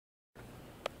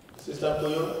Sister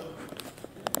Toyo,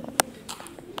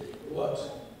 what?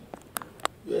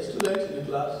 You're a student in the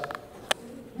class.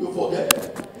 You forget?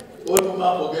 Old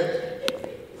woman forget?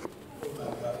 Oh my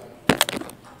God.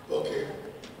 Okay.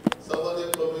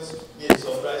 Somebody promised me a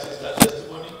surprise, sister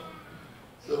testimony.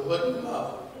 So what do you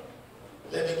have?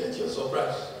 Let me get your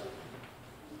surprise.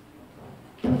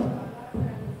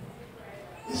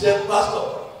 He said, Pastor,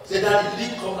 said that he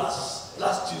didn't come last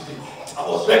Tuesday. I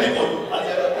was ready for you. I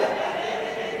said, okay.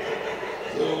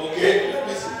 So okay, let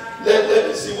me see. Let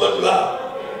me see what you have.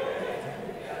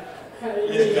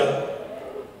 Please come.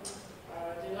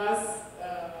 The last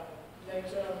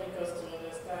lecture made us to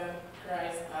understand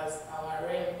Christ as our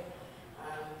reign.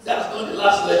 That's not the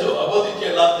last lecture. I wasn't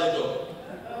here last lecture.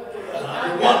 Okay.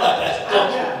 The one that I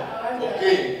taught you.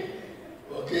 Okay.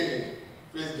 Okay.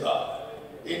 Praise God.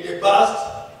 In the past,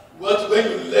 when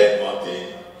you learn one thing,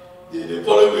 the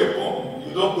following way home,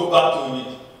 you don't go back to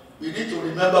it. We need to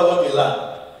remember what we learned.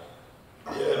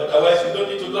 Yeah, otherwise, you don't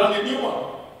need to learn a new one.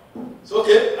 It's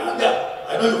okay. Anger.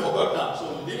 I know you forgot now, so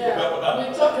you didn't prepare for that.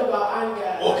 We talk about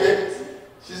anger. Okay.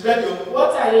 She's ready.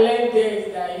 What I learned there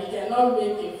is that you cannot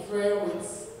make a friend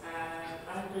with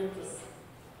an angry person.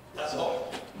 That's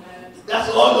all. That's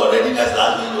all your readiness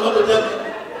last week you want to tell me.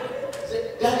 Say,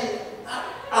 Daddy,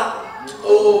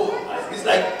 oh, it's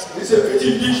like, it's a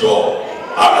pretty show.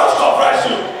 I'm not surprised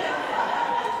you.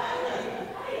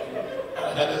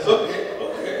 And it's okay,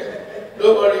 okay.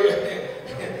 Don't worry.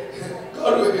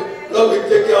 God will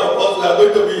take care of us. We are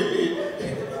going to be,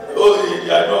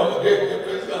 I know.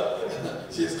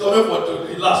 She's coming for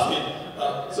the last week.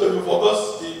 So you forgot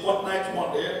the fortnight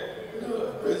one there.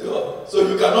 Praise God. So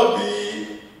you cannot be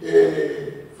a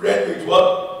friend with what?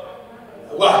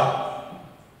 Why?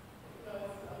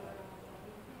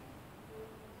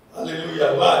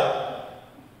 Hallelujah. Why?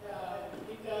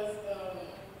 Because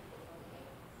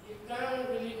you can't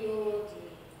really know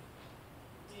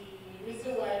the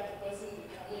reason why the person is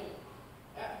coming.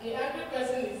 The angry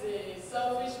person is a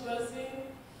selfish person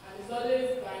and is always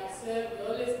by himself. He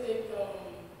always take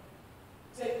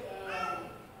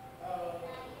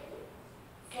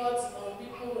thoughts on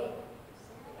people.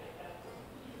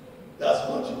 That's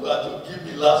what you had to give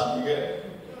me last week.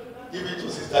 Give it to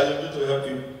Sister Yomi to help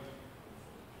you.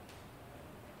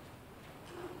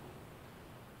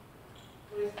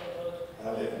 Praise the Lord.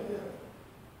 Hallelujah.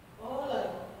 All I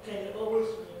can always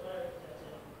remember is that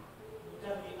you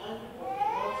can be angry, but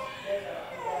not let our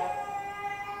anger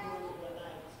go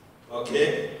overnight. Okay.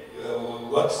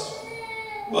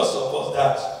 What supports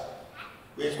that?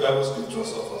 Which Bible scripture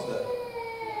supports that?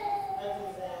 That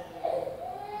is,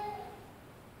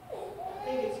 I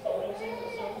think it's Corinthians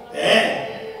or something.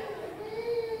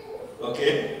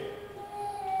 Okay.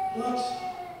 What?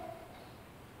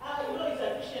 You know it's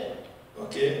efficient.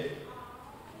 Okay.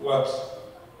 What?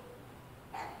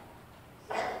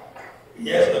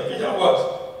 Yes, the vision what?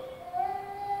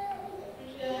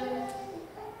 Ephesians,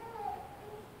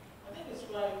 I think it's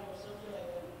 5 or something like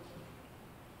that.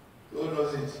 Who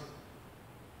knows it?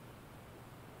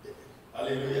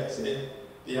 Hallelujah. Say,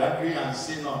 be angry and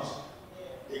sin not.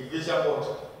 Yeah. Ephesians what?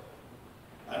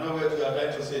 I know what you are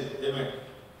trying to say. Amen.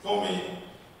 For me,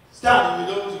 stand.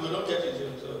 If you don't get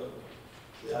it. So,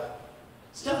 yeah.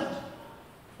 Stand.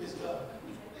 Praise God.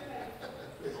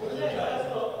 Praise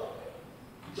God.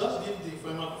 Just give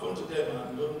the microphone to them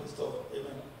and don't disturb.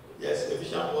 Amen. Yes,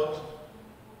 Ephesians what?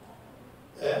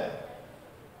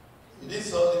 You didn't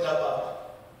study that part.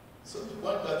 So the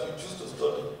one that you choose to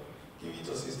study, give it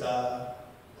to Sister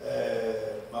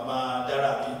Mama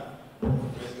Darabi.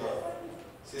 Praise God.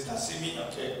 Sister Simi,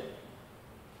 okay.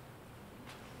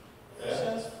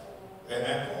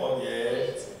 Oh,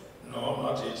 yes. No,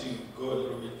 not 18. Go a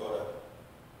little bit further.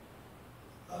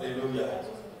 Hallelujah.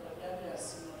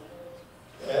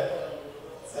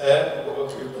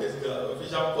 Okay, praise God.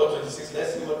 Ephesians 4:26.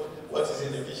 Let's see what is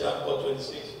in Ephesians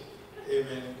 4:26.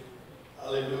 Amen.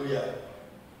 Hallelujah.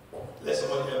 Let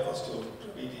somebody help us to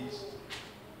read it.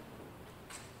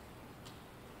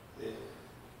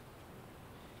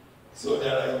 So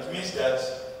it means that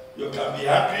you can be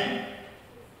angry.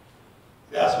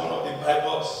 That's one of the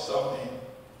Bible's something.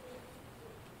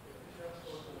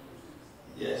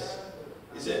 Yes.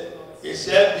 He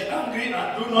said, be angry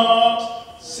and do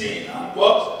not sin. And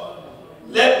what?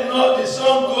 Let not the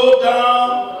sun go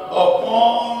down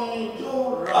upon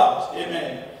your wrath.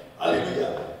 Amen.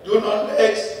 Hallelujah. Do not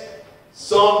let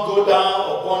sun go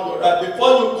down upon your wrath.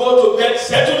 Before you go to bed,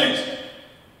 settle it.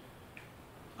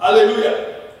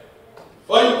 Hallelujah.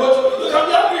 Before you go to bed, you can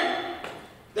be angry.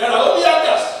 There are holy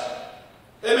angers.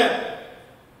 Amen.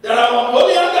 There are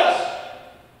unholy angers.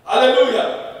 Hallelujah.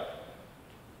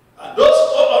 And those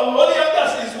unholy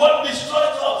angers is what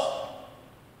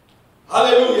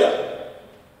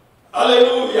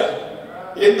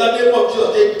the name of Jesus,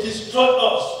 they destroyed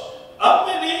us. How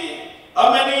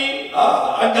many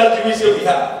anger do we say we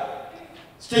have?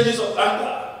 Stages of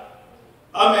anger.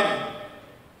 How many?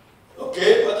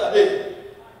 Okay, what are they?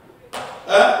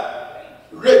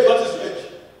 Rage, what is rage?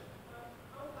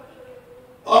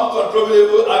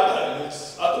 Uncontrollable anger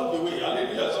is out of the way.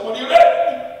 Hallelujah. Somebody rage.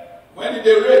 When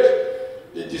they rage,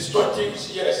 they destroy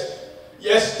things. Yes.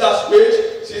 Yes, that's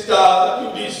rage. Sister,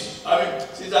 do this.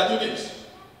 Sister, do this.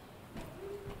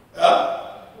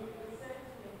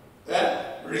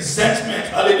 Resentment.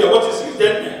 Hallelujah. What is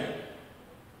resentment?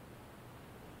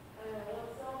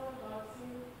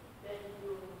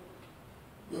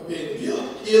 You're being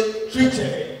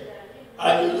ill-treated.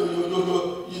 And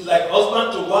you like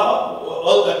husband to wife,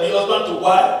 husband to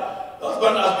wife.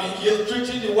 Husband has been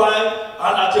ill-treating the wife,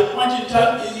 and at a point in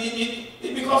time,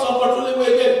 it becomes uncontrollable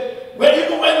again. When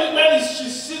she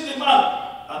sees the man,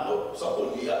 and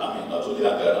not only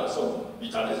anger and some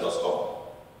bitterness just come.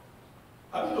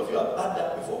 How many of you have had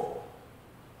that before?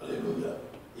 Hallelujah.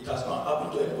 It has not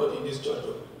happened to anybody in this church.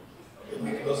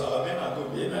 Amen. Because our men are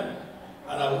good. Amen.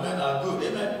 And our women are good.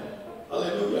 Amen.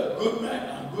 Hallelujah. Good men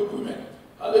and good women.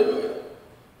 Hallelujah.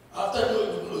 After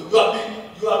you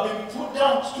have been put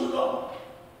down too long.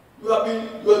 You have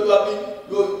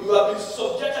been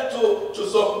subjected to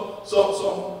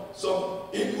some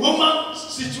inhuman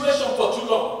situation for too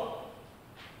long.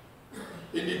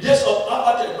 In the days of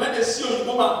apartheid, when they see a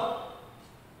woman,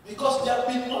 because they have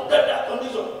been under that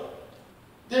condition,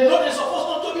 they know they're supposed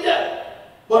not to be there.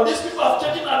 But these people have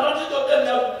taken advantage of them,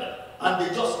 and they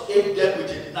just hate them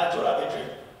with a natural hatred.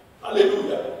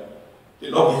 Hallelujah. The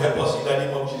Lord will help us in the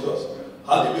name of Jesus.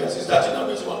 Hallelujah. Sister Tina,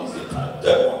 which one is the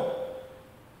third one?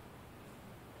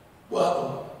 What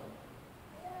happened?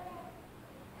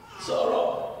 Sorrow.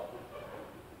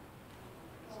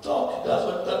 Talk. That's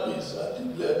what that means. I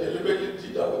think they deliberately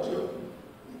did that with you.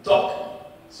 Talk.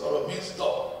 Sorrow means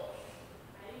talk.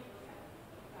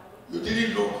 You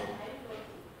didn't look.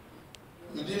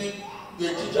 You didn't be a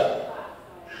teacher.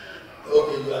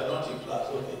 Okay, you are not in class.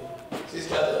 Okay.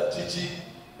 Sister teaching,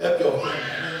 help your friend.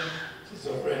 She's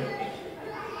your friend.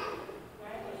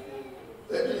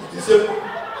 It's the same.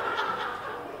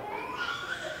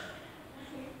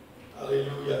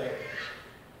 Hallelujah.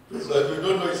 Praise God. If you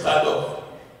don't know, it's stand up.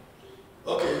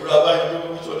 Okay, Rabbi, you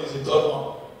know which one is the third one?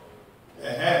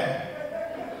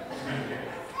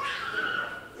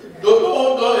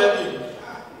 Don't help me.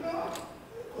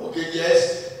 Okay, yes.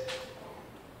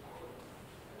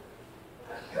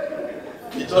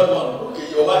 The third one. Okay,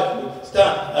 your wife will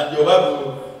stand, and your wife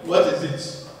will. What is it?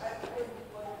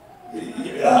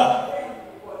 Yeah.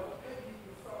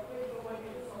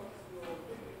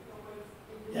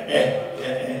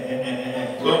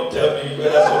 Don't tell me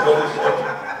whether somebody's talking.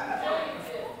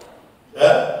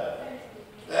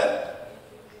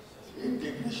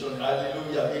 Indignation,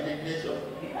 hallelujah, indignation.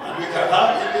 And we can have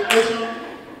indignation,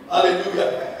 hallelujah.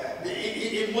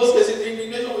 In most cases,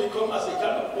 indignation will come as a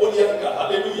kind of holy anger,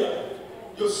 hallelujah.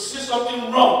 You see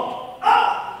something wrong,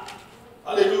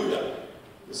 hallelujah.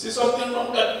 You see something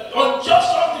wrong, that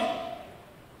unjust something,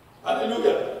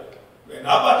 hallelujah. When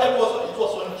apartheid it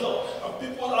was unjust, and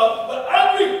people were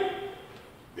angry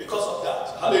because of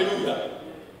that, hallelujah.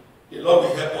 The Lord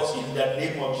will help us in the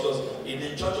name of Jesus. In the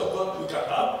church of God, we can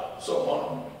have some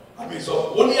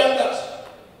holy angers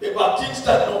about things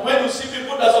that, when you see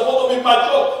people that are supposed to be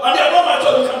mature, and they are not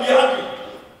mature, you can be angry.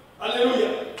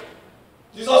 Hallelujah.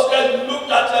 Jesus Christ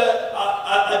looked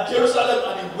at Jerusalem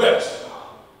and he wept.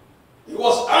 He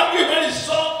was angry when he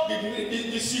saw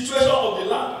the situation of the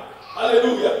land.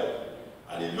 Hallelujah.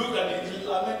 And he looked and he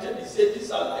lamented. He said,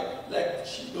 these are like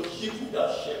sheep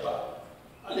without shepherd.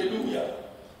 Hallelujah.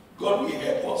 God will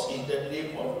help us in the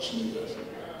name of Jesus.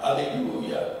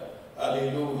 Hallelujah.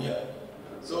 Hallelujah.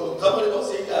 So somebody was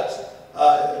saying that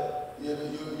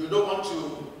you don't want to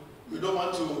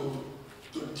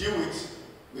deal with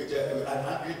an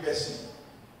angry person.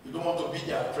 You don't want to be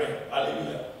their friend.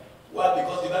 Hallelujah. Why?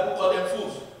 Because the Bible calls them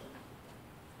fools.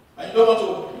 And you don't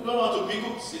want to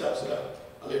mingle. See that.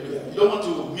 Hallelujah. You don't want to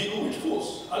mingle with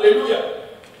fools. Hallelujah.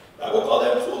 The Bible calls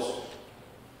them fools.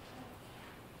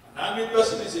 An angry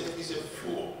person is a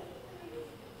fool.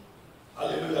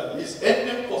 Hallelujah. His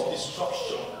end was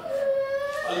destruction.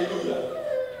 Hallelujah.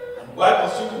 And why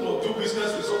must you do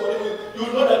business with somebody? You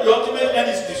know that the ultimate end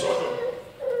is destruction.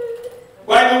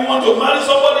 Why do you want to marry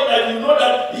somebody that you know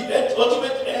that the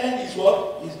ultimate end is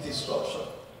what? Is destruction.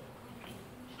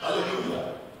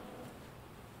 Hallelujah.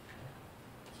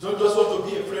 You don't just want to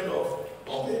be a friend of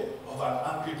an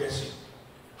angry person.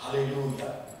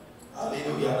 Hallelujah.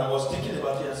 Hallelujah. And I was thinking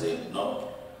about it and saying, no,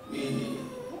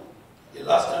 the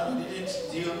last time we didn't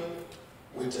deal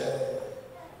with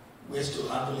ways to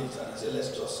handle it. And I said,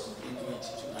 let's just complete it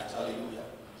tonight. Hallelujah.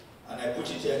 And I put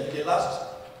it here. In the last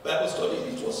Bible study,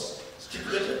 it was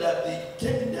stipulated that the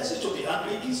tendency to be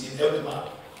angry is in every man.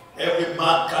 Every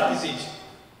man carries it.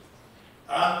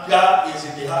 Anger is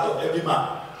in the heart of every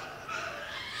man.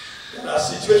 There are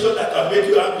situations that can make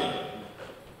you angry.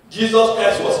 Jesus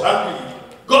Christ was angry.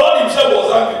 God himself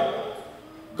was angry.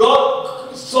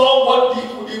 God saw what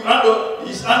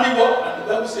his handiwork, and the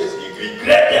Bible says he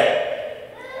regretted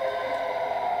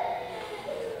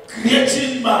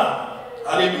creating man.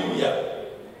 Hallelujah.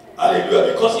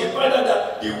 Hallelujah. Because he found out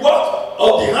that the work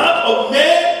of the hand of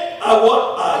men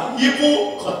are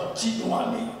evil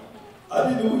continually.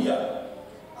 Hallelujah.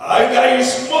 Anger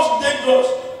is most dangerous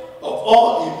of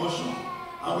all emotion.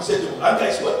 And we said, anger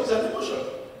is what is an emotion.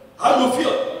 How you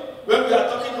feel. When we are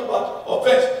talking about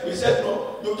offense, we said,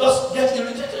 no, you just get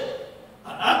irritated.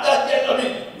 And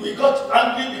anger, we got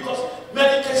angry because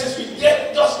many cases we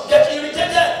just get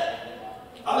irritated.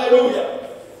 Hallelujah.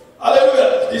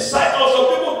 Hallelujah. The sight of some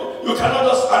people, you cannot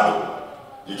just handle.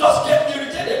 You just get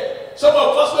irritated. Some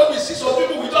of us, when we see some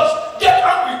people, we just get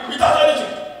angry without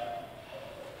anything.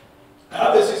 I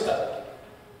have a sister.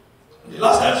 The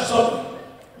last time she saw me,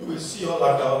 you will see her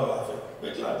anger all over her face.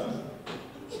 What did I do?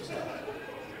 Sister.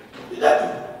 What did I do?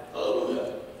 Hallelujah.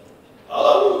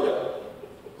 Hallelujah.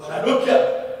 But I don't care.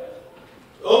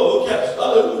 Oh, who cares?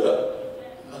 Hallelujah.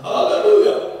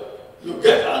 Hallelujah. You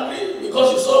get angry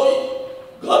because you saw me.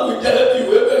 God will help you.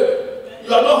 Amen.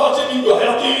 You are not hurting me, you are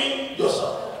helping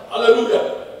yourself. Hallelujah.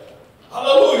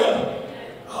 Hallelujah.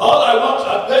 All I want,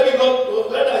 I'm begging God,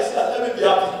 when I see her, let me be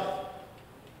happy.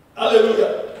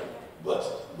 Hallelujah. But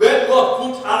when God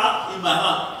put her in my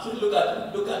hand, so look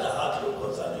at her heart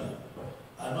concerning you.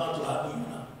 I know how to handle you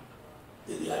now.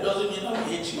 It doesn't mean I will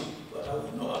hate you, but I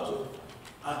will know how to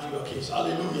handle your case.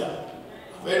 Hallelujah.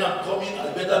 When I'm coming,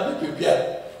 I better be prepared.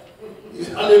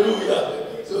 Hallelujah.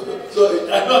 So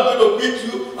I know I'm going to meet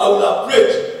you. I will have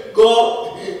prayed.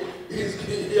 God, I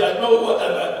know what I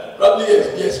might probably be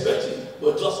expecting,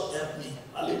 but just help me.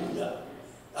 Hallelujah.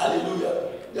 Hallelujah.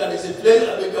 There is a place,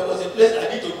 there was a place I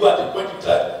need to go at a point in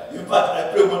time. In fact,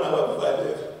 I prayed 1 hour before I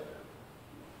left.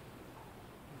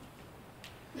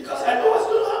 Because I know what's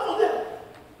going to happen there.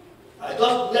 I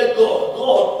just let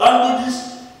God handle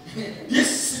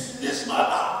this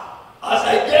matter. As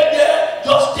I get there,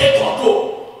 just take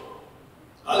control.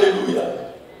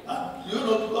 Hallelujah. And you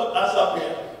know, God answer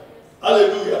prayer.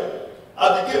 Hallelujah.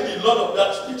 I became the Lord of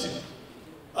that meeting.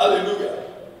 Hallelujah.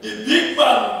 The big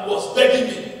man was begging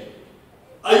me.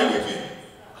 Are you with me?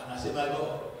 And I said, my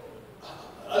God.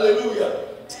 Hallelujah.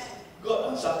 God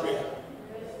answer prayer.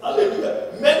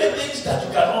 Hallelujah. Many things that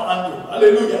you cannot handle.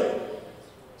 Hallelujah.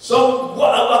 So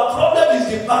our problem is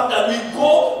the fact that we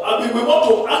go and we want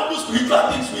to handle spiritual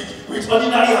things with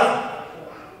ordinary hand.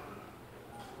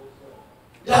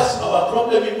 That's our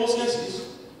problem in most cases.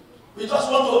 We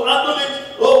just want to handle it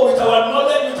with our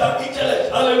knowledge, with our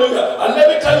intellect. Hallelujah. And let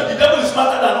me tell you, the devil is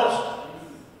smarter than us.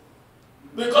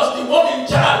 Because the one in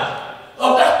charge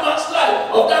of that man's life,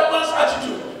 of that man's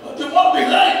attitude, the one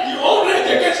behind the whole rage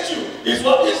against you is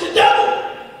what is the devil.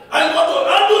 And you want to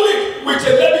handle it with a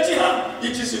levity hand.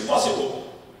 It is impossible.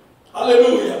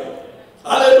 Hallelujah.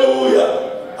 Hallelujah.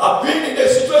 I've been in a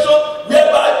situation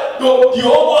whereby the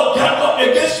whole world ganged up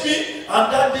against me,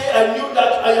 and that day I knew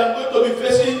that I am going to be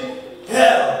facing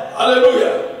hell.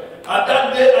 Hallelujah. And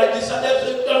that day I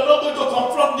decided I'm not going to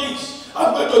confront this.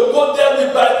 I'm going to go there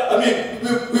with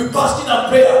fasting and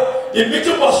prayer. The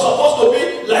meeting was supposed to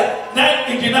be like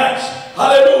 9 in the night.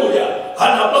 Hallelujah.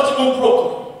 And I'm not even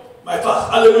broken my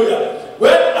fast. Hallelujah.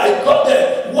 When I got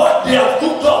there, what they have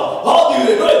cooked up, all the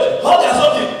rage, all their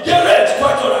something, they rage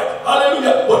quite alright.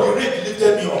 Hallelujah. But the rage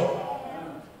lifted me up.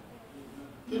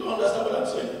 You don't understand what I'm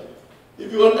saying?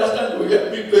 If you understand, you will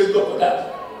get me praise God for that.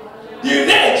 The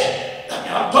rage.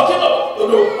 I'm talking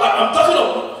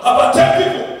about 10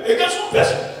 people against one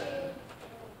person.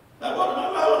 I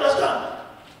understand.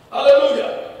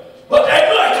 Hallelujah. But I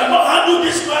know I cannot handle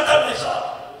this matter myself.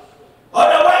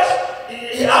 Otherwise,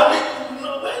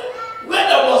 when I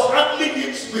was handling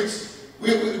it with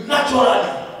naturally,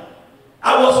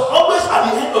 I was always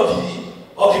at the end of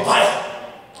the fire.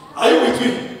 Are you with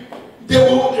me? They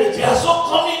are so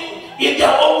cunning in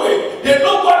their own way. They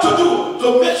know what to do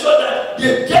to make sure that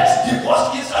they get the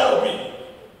worst inside of me.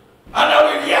 And I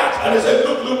will react. And they say,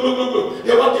 look.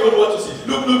 They want the whole world to see.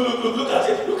 Look at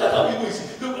it. Look at how people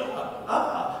see. Look.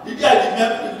 The day I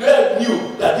knew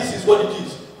that this is what it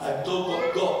is, I told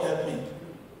God, help me.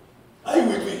 Are you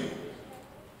with me?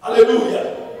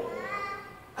 Hallelujah.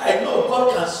 I know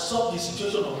God can solve the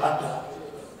situation of anger.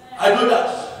 I know that.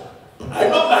 I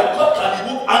know my God can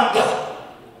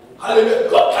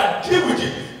Hallelujah. God can deal with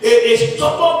it. A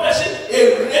stubborn person,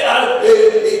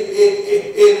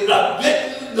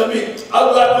 how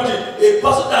do I put it? A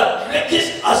person that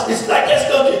breaks as is like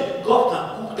something. God can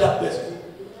cook that person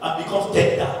and becomes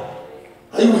tender.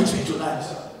 Are you with me tonight?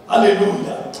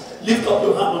 Hallelujah. Lift up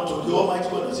your hand unto the Almighty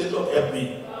God and say, Lord, help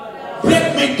me.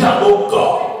 Break me down, oh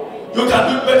God. You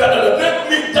can do better than that.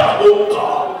 Break me down, oh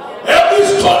God. Every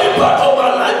stony part of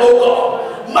my life, oh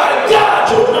God. My God,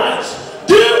 tonight.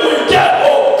 Deal with them,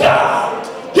 oh God.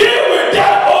 Deal with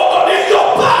them, oh God. In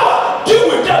your power. Deal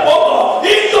with them, oh God.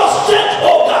 In your strength,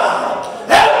 oh God.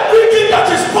 Everything that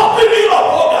is popping me up,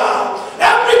 oh God.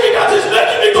 Everything that is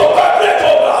making me to vibrate,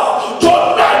 oh God.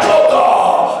 Tonight, oh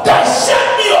God. Dissect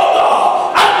me, oh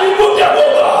God. And remove them,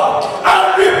 oh God. And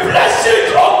replace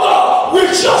it, oh God.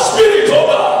 With your spirit, oh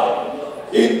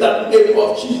God. In the name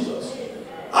of Jesus.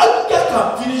 Anger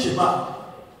can finish a man.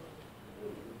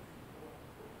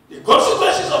 The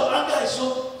consequences of anger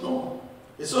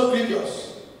is so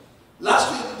grievous.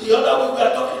 Last week, the other week, we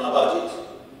were talking about it.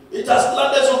 It has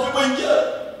landed some people in jail.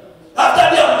 After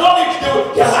they have done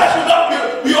it, their eyes will not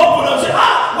be open and say,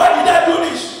 why did I do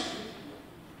this?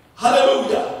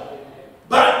 Hallelujah.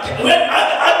 But when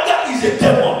anger is a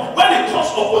demon, when it comes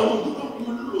upon you,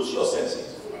 you lose your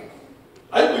senses.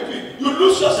 Are you with me? You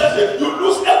lose your senses. You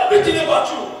lose everything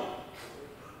about you.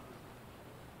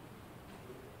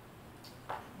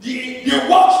 The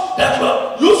works that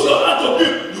you use your hand to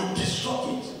build, you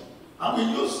destroy it. And we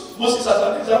use Moses as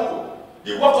an example.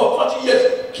 The work of 40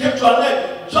 years came to an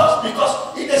end just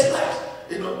because in his life,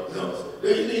 in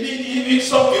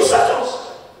some few seconds.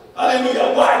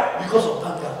 Hallelujah. Why? Because of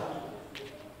anger.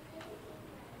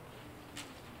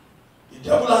 The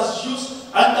devil has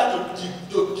used anger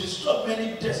to destroy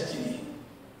many destiny.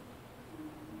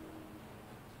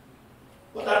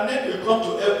 But our name will come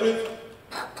to every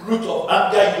root of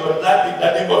anger in your life in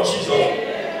the name of Jesus.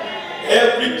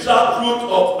 Every trap root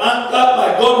of anger,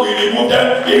 my God will remove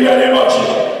them in the name of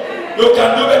Jesus. You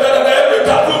can do better than every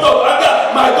trap root of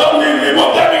anger, my God will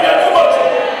remove them in the name of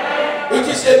Jesus. It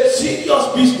is a serious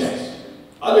business.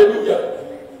 Hallelujah.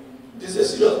 It is a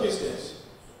serious business.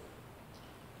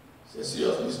 It's a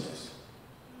serious business.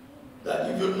 That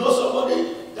if you know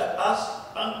somebody that has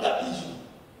anger issue,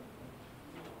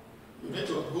 you need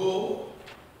to go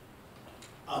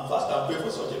and fast and pray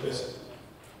for such a person.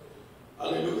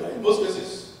 Hallelujah. In most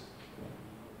cases,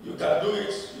 you can do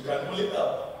it, you can only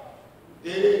help.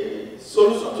 The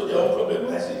solution to their own problem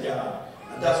lies in their hand.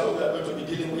 And that's what we are going to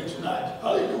be dealing with tonight.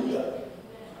 Hallelujah.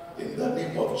 In the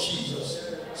name of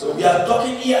Jesus. So we are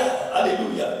talking here.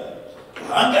 Hallelujah.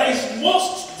 Anger is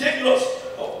most dangerous.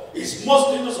 It's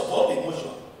most dangerous of all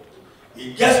emotions.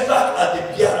 It gets back at the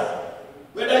bearer.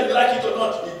 Whether you like it or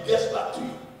not, it gets back to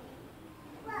you.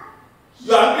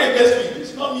 You are angry against me.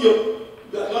 It's not me.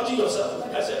 You are hurting yourself,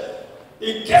 like I said.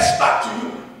 It gets back to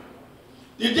you.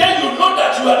 The day you know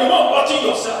that you are the one hurting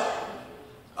yourself.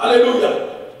 Hallelujah.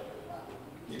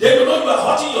 The day you know you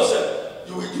are hurting yourself,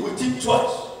 you will think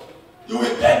twice. You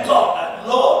will thank God that,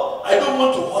 Lord, I don't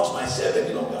want to hurt myself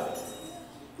any longer.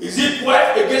 Is it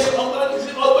wife against husband? Is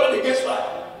it husband against wife?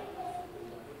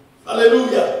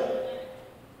 Hallelujah.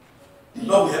 The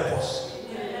Lord will help us.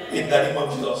 In the name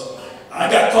of Jesus.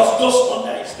 And that caused those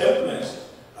under its influence.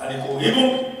 And it will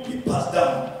even be passed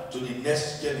down to the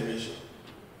next generation.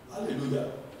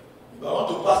 Hallelujah. If I want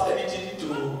to pass anything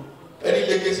to any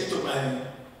legacy to my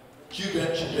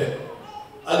children.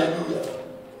 Hallelujah.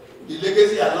 The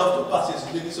legacy I love to pass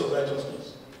is legacy of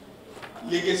righteousness.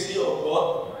 Legacy of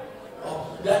God,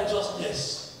 of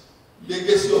righteousness.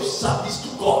 Legacy of service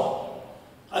to God.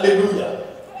 Hallelujah.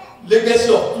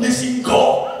 Legacy of pleasing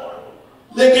God.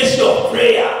 Legacy of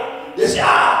prayer. They say,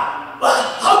 how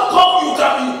come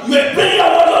you're a prayer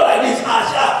warrior like this?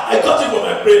 I got it from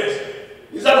my prayers.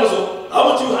 Is that also? How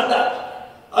much you had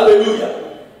that?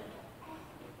 Hallelujah.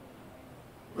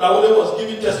 Raul was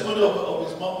giving testimony of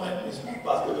his mom when his mom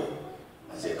passed away.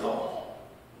 I said, come on.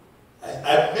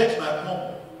 I met my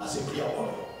mom as a prayer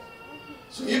warrior.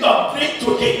 So if I'm praying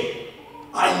today,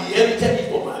 I inherited it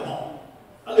from my mom.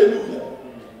 Hallelujah.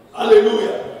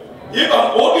 Hallelujah. If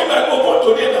I'm holding my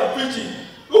microphone today and I'm preaching,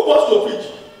 who wants to preach?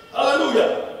 Hallelujah.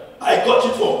 I got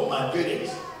it from my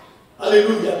parents.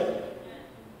 Hallelujah.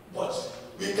 But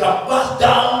we can pass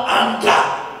down anger.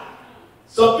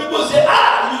 Some people say,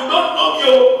 you don't know me.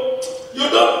 You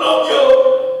don't know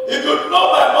me. If you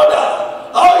know my mother,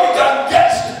 how you can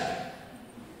get?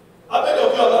 How many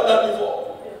of you have done that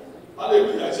before?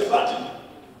 Hallelujah. It's a battle.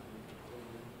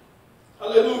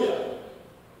 Hallelujah.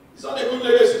 It's not a good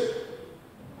legacy.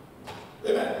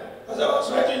 Amen. As I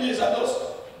was writing this, I just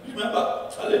remember.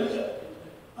 Hallelujah.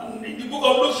 And in the book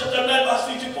of Luke chapter 9 verse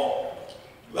 54,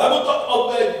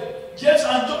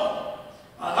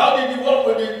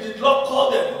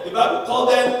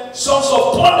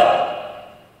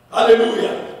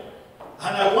 Hallelujah.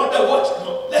 And I wonder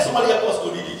what, let somebody help us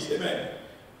to read it. Amen.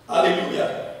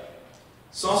 Hallelujah.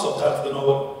 Sons of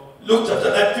God, Luke chapter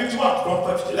 9, 51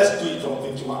 from 50. Let's do it from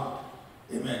 51.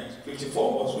 Amen.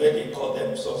 54 was where they called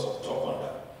them sons of Thunder.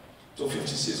 To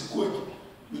 56, quick.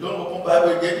 You don't open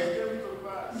Bible again?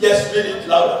 Yes, read it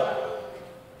louder.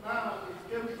 Now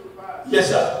it came to pass. Yes,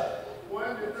 sir. When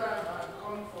the time had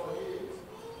come for it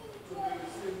to be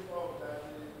received up, that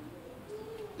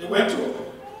they went to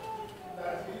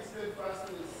that he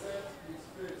steadfastly set his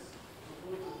face to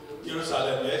go to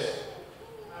Jerusalem, yes.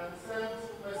 and sent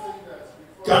messengers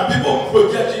before. Can people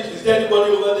project it? Is there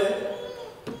anybody over there?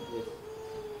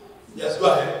 Yes, go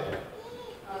ahead.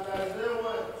 And as they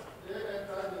went, they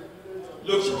entered the village of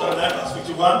Luke chapter 9, verse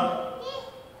 51.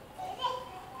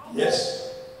 Yes.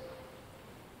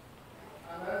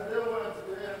 And as they went,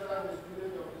 they entered the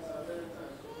village of the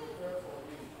Samaritans to prepare for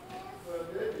him. But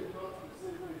they did not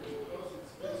receive him because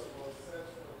his face was set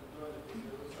for the journey to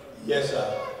Jerusalem. Yes, sir.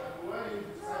 And when his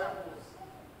disciples,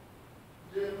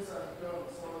 James and John,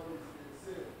 saw this, they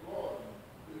said, Lord,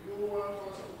 do you want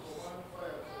us to command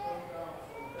fire to come down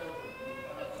from heaven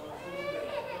and consume them,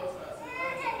 just as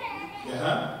Elijah did?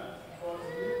 Uh-huh. But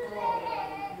he turned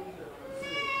and rebuked them and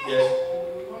said, Yes. You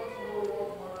do not know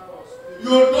what manner of spirit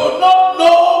You do not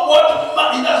know what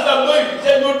man, that's where I'm going. He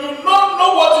said, you do not know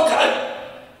what you carry.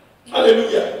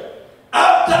 Hallelujah.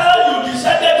 After you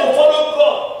decided to follow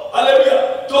God, hallelujah,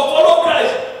 to follow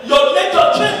Christ, your nature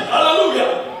changed. Hallelujah.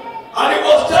 And he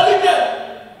was telling them,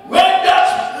 when that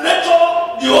nature,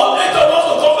 the old nature wants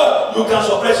to come back, you can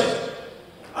suppress it.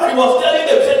 And he was telling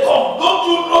them, he said, come, don't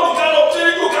you know the kind of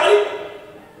spirit you carry?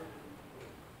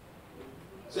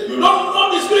 Say, you don't know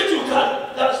the spirit you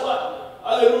carry. That's why.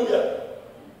 Hallelujah.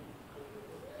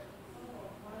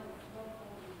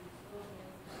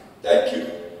 Thank you.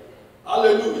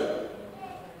 Hallelujah.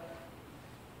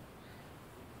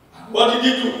 What did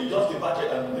he do? He just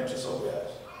departed and went to somewhere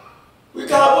else. We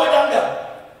can avoid anger.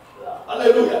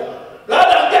 Hallelujah.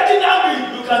 Rather than getting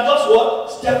angry, you can just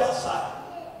what? Step aside.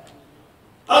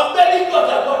 I'm begging God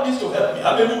that God needs to help me.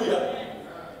 Hallelujah.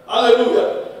 Hallelujah.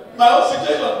 My own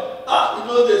situation. In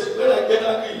those days, when I get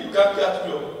angry, you can't catch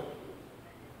me.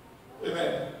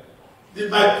 Amen.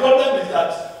 My problem is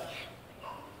that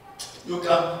you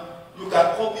can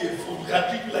call me a fool. You can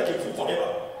treat me like a fool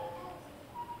forever.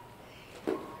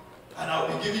 And I'll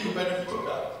be giving you benefit of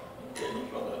that. Okay, no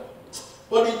problem.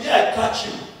 But the day I catch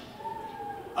you,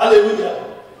 hallelujah,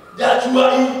 that you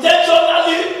are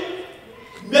intentionally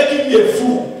making me a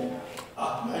fool.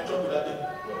 My trouble that day.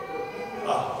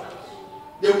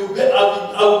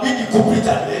 I will be the culprit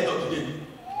at the end of the day.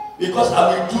 Because I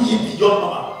will do it beyond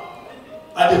normal.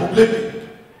 And they will blame me.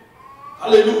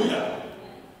 Hallelujah.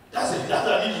 That's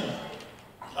an issue.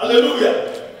 Hallelujah.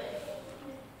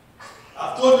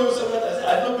 I've told you several times,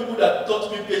 I know people that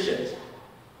taught me patience.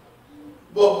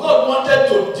 But God wanted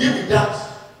to deal with that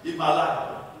in my life.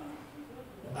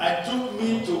 And took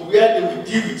me to where they will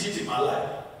deal with it in my life.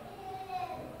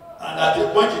 And at a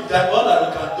point in time, all that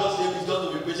we can just say is just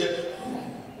to be patient.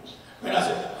 When I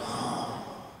say,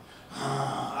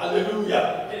 hallelujah.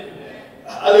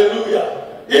 Hallelujah.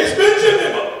 It's been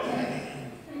me.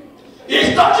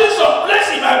 It's touching some place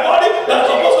in my body that's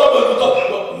supposed to be touched.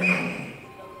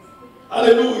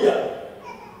 Hallelujah.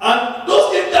 And those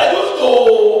things that used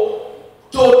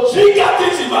to trigger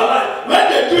things in my life, when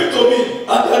they do it to me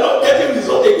and they're not getting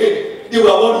results again, they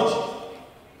were worried.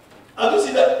 Have you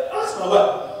seen that? Ask my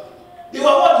wife. They were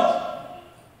worried.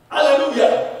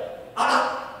 Hallelujah.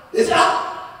 They said,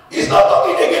 he's not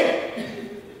talking again.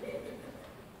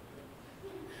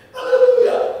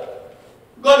 Hallelujah.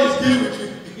 God is dealing with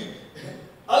you.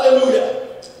 Hallelujah.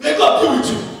 May God deal with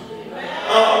you. I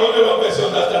don't know if I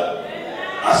understand.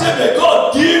 I said, may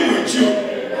God deal with you.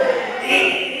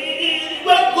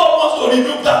 When God wants to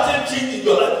remove that same thing in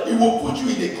your life, He will put you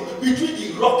in between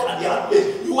the rock and the hard place.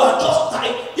 You are just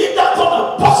tight. If that come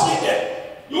and bust in there,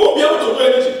 you won't be able to do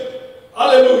anything.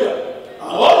 Hallelujah.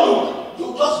 And all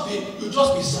you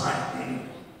just be sighing.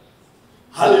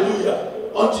 Hallelujah.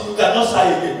 Until you cannot sigh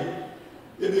again.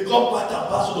 It become part and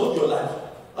parcel of your life.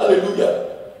 Hallelujah.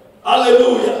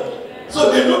 Hallelujah.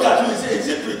 So they look at you and say, is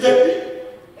it pretending?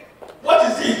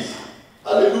 What is it?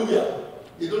 Hallelujah.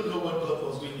 They don't know what God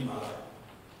was doing in my life.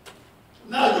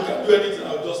 Now you can do anything,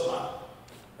 I'll just smile.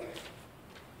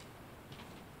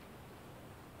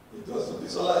 Because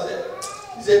this all I said.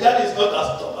 He said that is not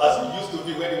as tough as he used to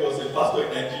be when he was a pastor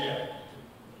in Nigeria.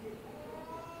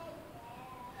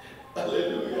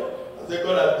 Hallelujah. I said,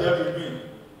 God has dealt with me.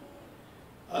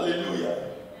 Hallelujah.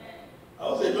 I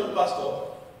was a young pastor,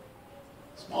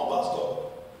 small pastor.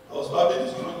 I was probably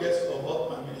the strongest of all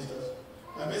my ministers.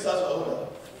 My missus are older.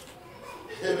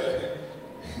 Amen.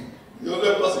 The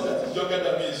only person that is younger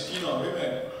than me is Shinon.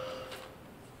 Amen.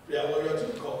 Prayer warrior to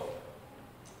the core.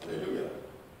 Hallelujah.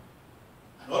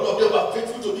 And all of them are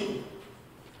faithful to me.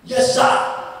 Yes,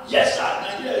 sir. Yes, sir.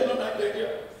 Nigeria is not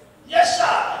Nigeria. Yes,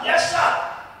 sir. Yes, sir.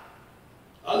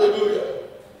 Hallelujah.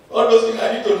 All those things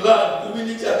I need to learn,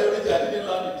 humility and everything, I didn't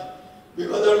learn it.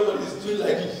 Because everybody is doing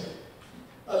like this.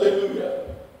 Hallelujah.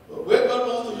 But when God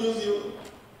wants to use you,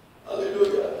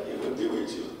 hallelujah, He will be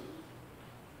with you.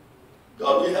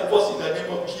 God will help us in the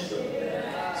name of Jesus.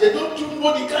 Yeah. Say, don't you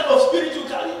know the kind of spirit you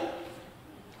carry?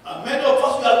 And many of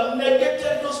us, we have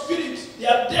negated those spirits. They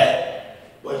are there.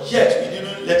 But yet, we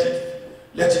didn't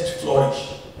let it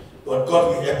flourish. But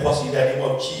God will help us in the name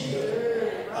of Jesus.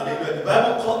 Hallelujah. The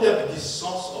Bible called them the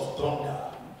sons of thunder.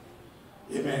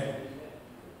 Amen.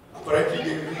 Apparently,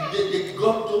 they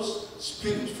got those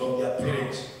spirits from their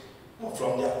parents or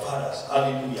from their fathers.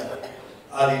 Hallelujah.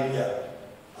 Hallelujah.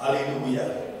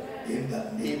 Hallelujah. In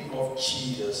the name of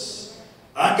Jesus.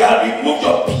 And God will remove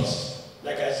your peace.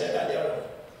 Like I said earlier.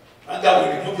 And God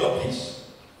will remove your peace.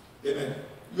 Amen.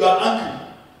 You are angry.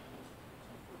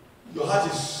 Your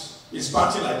heart is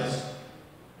panting like this.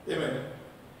 Amen.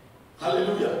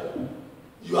 Hallelujah.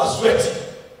 You are sweating.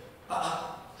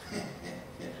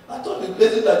 I thought the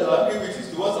person that you are angry with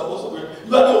is the one supposed to be.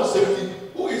 You are the one saving.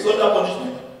 Who is under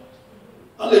punishment?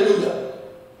 Hallelujah.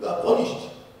 You are punished.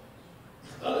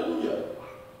 Hallelujah.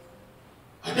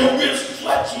 And then we are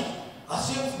sweating as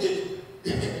if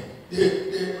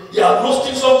they are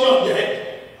roasting something on their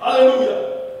head. Hallelujah.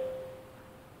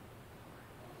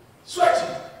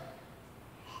 Sweating.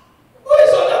 Who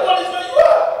is under punishment? You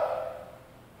are.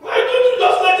 Why don't you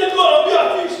just let it go and be at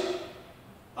peace?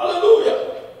 Hallelujah.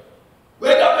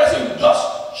 When that person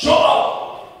just show up,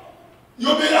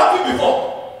 you've been happy before.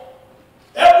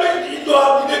 Everything you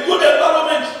are in a good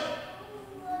environment.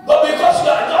 But because you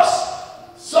are just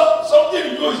something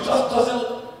you know, it just doesn't.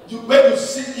 When you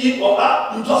see him or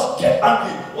her, you just get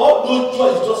angry. All those joy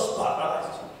is just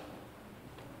paralyzed.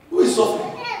 Who is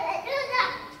suffering?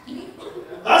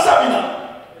 Answer me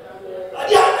now.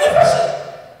 The angry person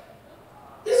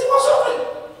is the one suffering.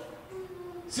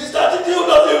 Sister Titi, who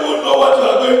doesn't even know what you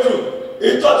are going through,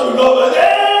 he thought you love her.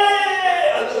 Hey!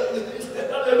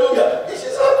 Hallelujah.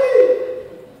 She's happy.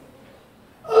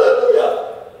 Hallelujah.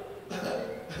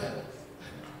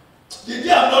 The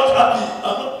day I'm not happy,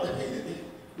 I'm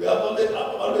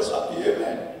always happy.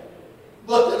 Amen.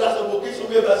 But there are some occasions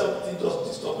where something just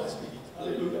disturb my spirit.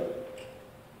 Hallelujah.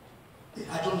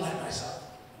 I don't like myself.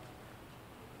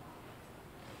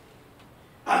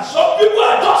 And some people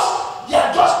they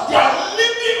are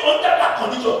living under that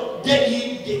condition day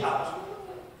in, day out.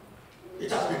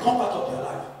 It has become part of their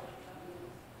life.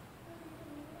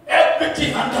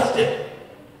 Everything hinders them.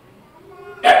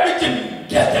 Everything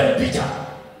gets them bitter.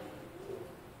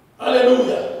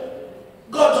 Hallelujah.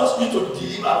 God just needs to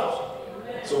deliver us.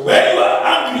 So when you are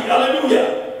angry,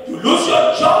 hallelujah, you lose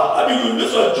your job. You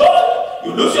lose your joy.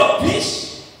 You lose your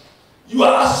peace. You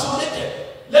are isolated.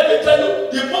 Let me tell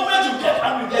you, the moment you get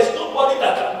angry, there is nobody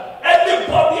that can.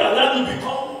 Anybody around you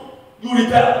become, you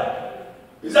rebel.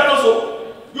 Is that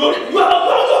also? You are home.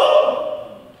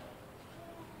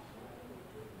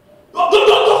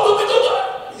 Don't talk to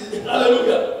me.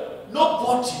 Hallelujah.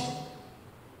 Nobody.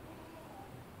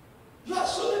 You are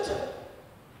isolated.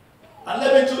 And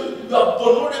let me tell you, you are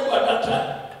vulnerable at that time.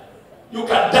 You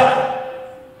can die.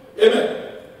 Amen.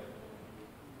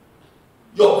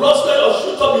 Your blood cell will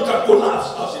shoot up, you can collapse.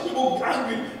 I've seen people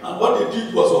angry, and what they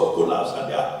did was a collapse,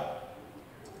 and they are.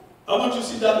 I want you to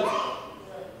see that.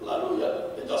 Hallelujah.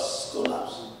 They just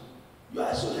collapse. You are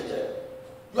isolated.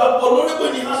 You are vulnerable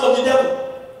in the hands of the devil.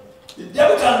 The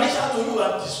devil can reach out to you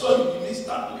and destroy you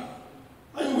instantly.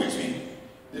 Are you with me?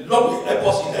 The Lord will help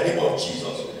us in the name of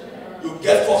Jesus. You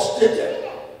get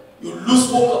frustrated. You lose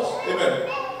focus. Amen.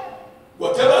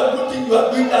 Whatever good thing you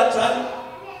are doing that time,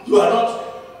 you are not.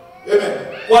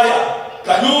 Amen. Choir,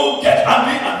 can you get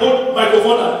angry and hold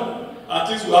microphone and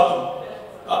things will happen?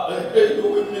 You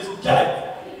will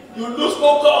misguide. You lose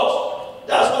focus.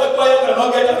 That's why choir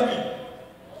cannot get angry.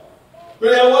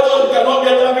 Prayer warrior, you cannot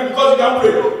get angry because you can't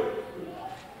pray.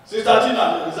 Sister Tina,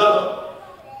 is that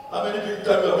how many people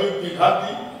tell you have been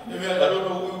angry? Maybe I don't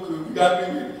know who you could be angry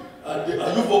with. And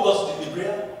are you focused in the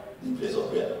prayer? The place of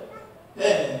prayer?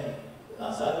 Hey,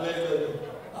 answer very well.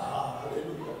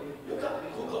 Hallelujah. You can't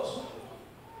focus.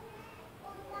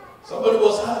 Somebody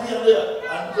was happy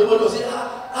and somebody was saying,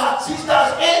 sisters,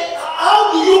 hey,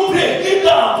 how do you pray? Kneel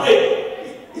down and pray.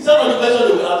 Is that not the question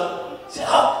they will ask? Say,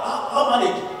 how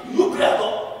manage? Do you pray at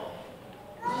all?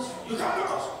 You can't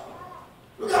focus.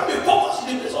 You can't be focused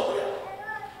in the place of prayer.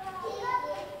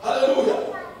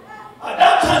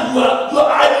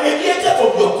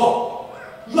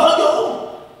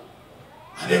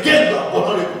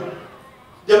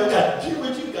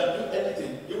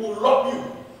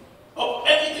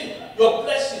 your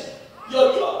blessing,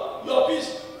 your joy, your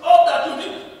peace, all that you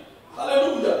need.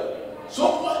 Hallelujah.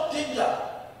 So much danger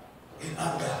in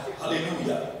anger.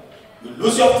 Hallelujah. You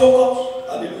lose your focus.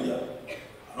 Hallelujah.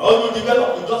 And all you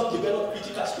develop, you just develop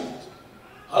critical spirit.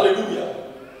 Hallelujah.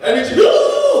 Anything,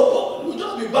 you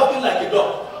just be barking like a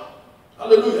dog.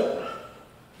 Hallelujah.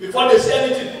 Before they say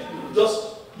anything,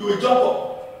 you will jump up.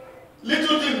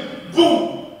 Little thing,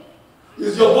 boom,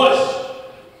 is your voice.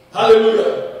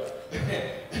 Hallelujah.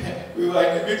 We were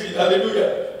in a meeting,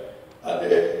 hallelujah. And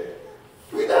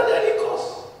without any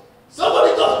cause,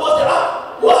 somebody just posted,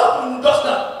 what happened just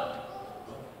now?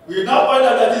 We now find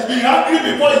out that he's being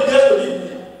angry before he gets to the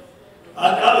meeting.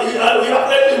 And he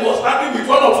apparently was angry with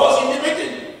one of us in the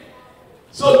meeting.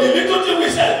 So the little thing we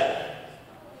said,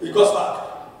 he goes back.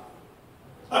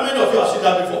 How many of you have seen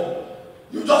that before?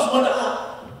 You just wonder,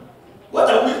 what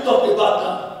are we talking about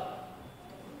now?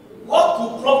 What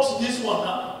could prompt this one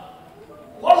now?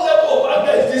 What level of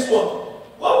anger is this one?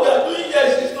 What we are doing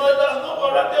here is not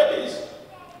warranted this.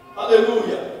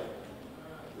 Hallelujah.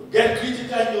 You get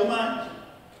critical in your mind.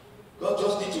 God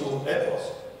just needs to help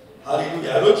us.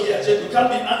 Hallelujah. I wrote here, I said, you can't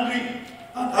be angry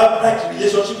and have right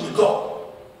relationship with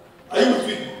God. Are you with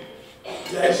me?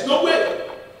 There is no way.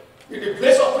 In the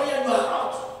place of prayer, you are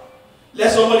out.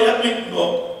 Let somebody help me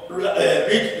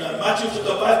read Matthew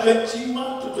chapter 5,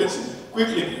 21 to 20.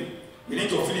 Quickly, we need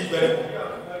to finish very well.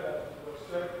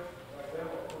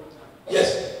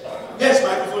 Yes. Yes,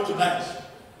 microphone tonight.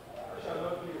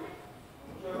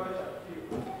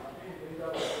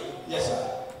 Yes, sir.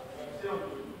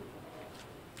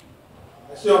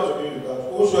 I say unto you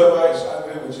that whosoever is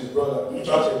angry with his brother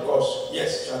without a cause,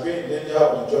 yes, shall be in danger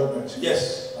of the judgment.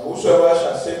 Yes. And whosoever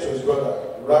shall say to his brother,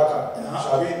 Raka,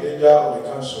 shall be in danger of the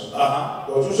council.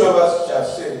 But whosoever shall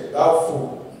say, thou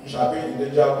fool, shall be in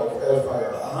danger of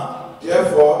hellfire.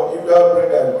 Therefore, if thou bring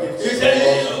thy gift, he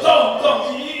said, come.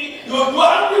 You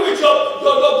are angry with your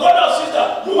brother or sister.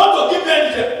 You want to give me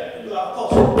anything. You are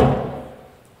cause.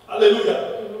 Hallelujah.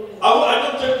 I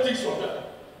don't take things from them.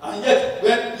 And yet,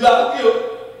 when you are angry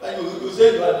and you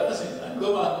say you are dancing and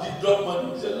go and drop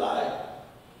money, it's a lie.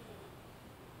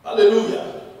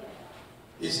 Hallelujah.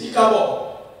 It's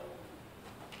Ichabod.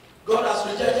 God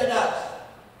has rejected that.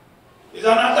 It's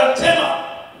an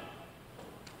anathema.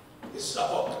 It's an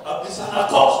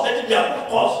accursed. Let it be an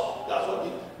accursed. That's what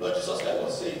the Lord Jesus Christ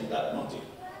was saying in that mountain.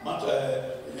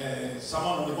 Sermon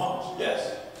on the Mount.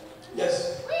 Yes.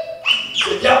 Yes.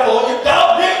 So therefore, if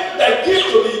thou bring thy gift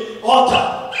to the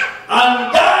altar,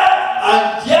 and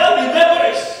there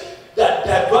rememberest that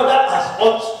thy brother has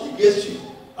ought against you.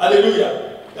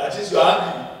 Hallelujah. That is your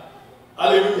angry.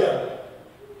 Hallelujah.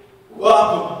 What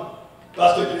happened?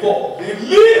 Verse 24. Leave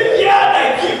here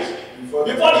thy gift before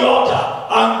the altar,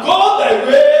 and go thy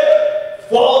way,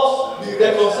 first be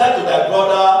reconciled to thy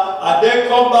brother, and then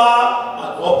come back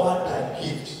and open thy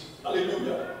gift.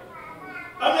 Hallelujah.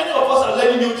 How many of us are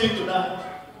learning new things tonight?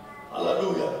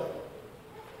 Hallelujah.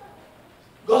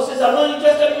 God says, I'm not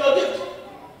interested in your gift.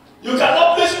 You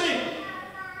cannot please me.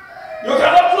 You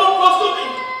cannot come close to me.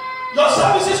 Your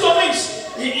services to me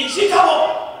is Ichabod.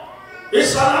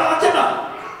 It's an anathema.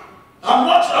 I'm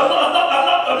not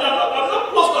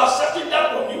close to accepting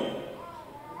that from you.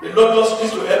 The Lord just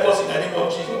needs to help us in the name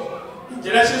of Jesus. In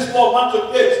Genesis 4, 1 to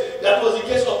 8, that was the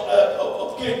case of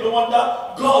Cain. No wonder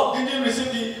God didn't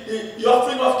receive the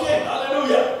offering of Cain.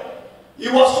 Hallelujah. He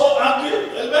was so angry.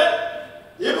 Amen.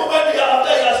 Even when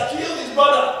after he has killed his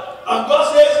brother, and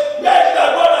God says, where is thy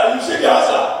brother? You see the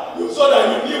answer. You saw that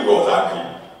you knew he was angry.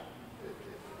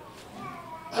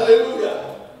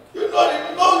 Hallelujah. You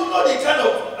know the kind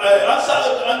of answer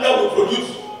that anger will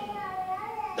produce.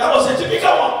 That was a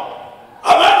typical one.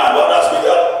 Amen, my brother's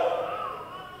figure.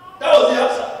 That was the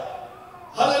answer.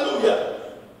 Hallelujah.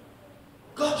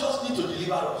 God just needs to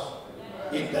deliver us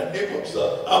in the name of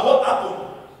Jesus. And what happened?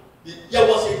 There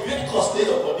was a great cost laid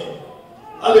upon him.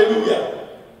 Hallelujah.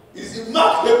 Is the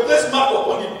mark, the place mark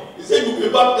upon him. He said, you will be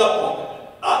back upon.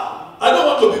 I don't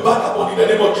want to be back upon in the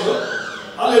name of Jesus.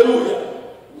 Hallelujah.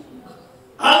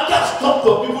 Anger stops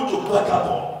for people to back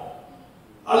upon.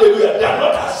 Hallelujah. They are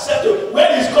not accepted.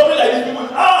 When he's coming like this, people,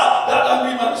 that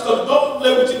angry man is coming. Don't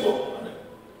play with him.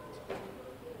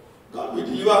 God will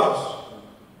deliver us.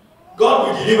 God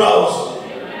will deliver us.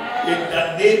 In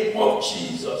the name of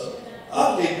Jesus.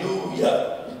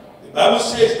 Hallelujah. The Bible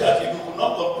says that if you will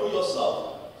not control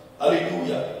yourself,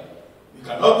 hallelujah, you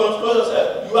cannot control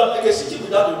yourself. You are like a city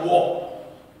without a wall.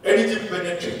 Anything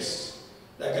penetrates.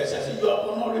 Like I said, you are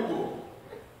honorable.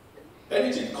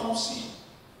 Anything comes in.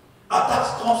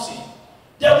 Attacks comes in.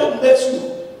 Devil makes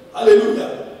you.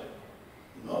 Hallelujah.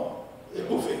 No. A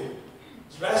buffet.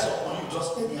 Rise upon you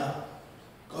just anyhow.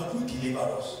 God will deliver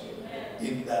us.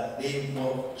 In the name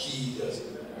of Jesus.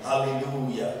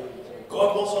 Hallelujah.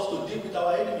 God wants us to deal with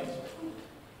our enemies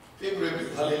favorably.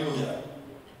 Hallelujah.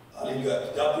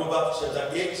 Hallelujah. That Proverbs chapter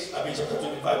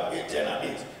 25, 8, 10 and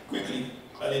 8. Quickly.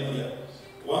 Hallelujah.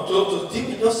 Want to deal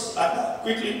with us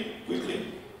quickly.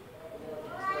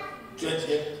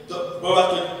 28, Proverbs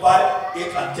 25,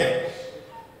 8 and 10.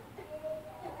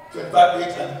 25,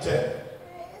 8 and 10.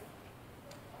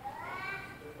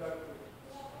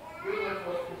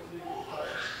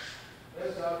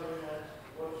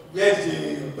 Where's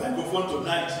the microphone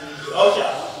tonight?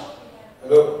 Usher.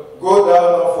 Hello. Go down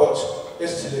not forth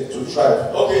hastily to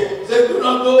strive. Okay. Say, do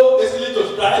not go hastily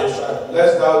to strive.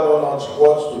 Lest thou know not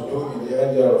what to do in the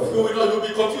end thereof. You will not. You will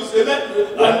be confused. Amen.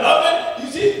 And amen. You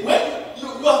see, when you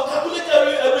have calculated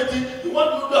everything, you want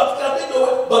to have calculated your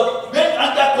way, but when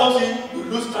anger comes in, you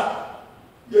lose track.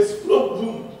 You explode,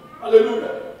 boom.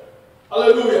 Hallelujah.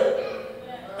 Hallelujah.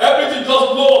 Everything just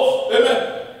blow off.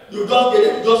 Amen. You just get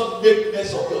it, you just make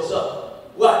mess of yourself.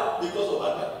 Why? Because of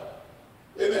anger.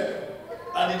 Amen.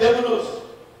 And the devil knows.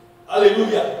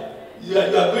 Hallelujah. You are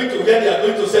going to where they are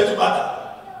going to settle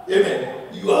matter. Amen.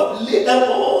 You have laid down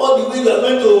all the way you are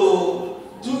going to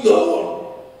do your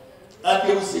own. And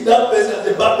they will see that person as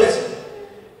a bad person.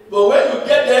 But when you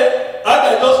get there,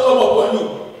 anger just come upon you.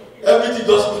 Everything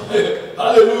just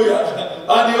hallelujah.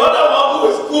 And the other one who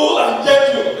is cool and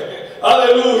gentle.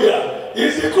 Hallelujah.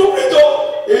 He's the culprit.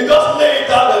 He just lay it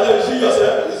out and then see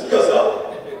yourself. You see yourself.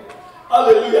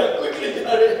 Hallelujah. Quickly,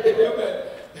 Gary. Amen.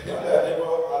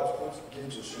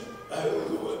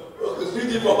 Okay,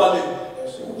 read it properly.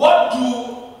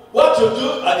 What you do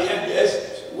at the end, yes.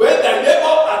 When thy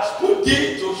neighbor has put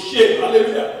thee to shame,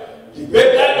 hallelujah. The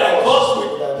great guy that goes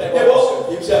with the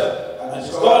neighbor himself and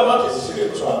discover not his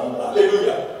secret.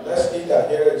 Hallelujah. Lest he that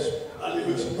heareth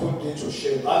hallelujah put thee to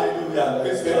shame. Hallelujah.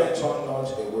 Let them turn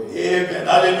not away. Amen.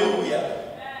 Hallelujah.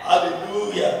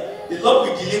 Hallelujah. The Lord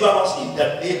will deliver us in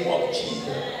the name of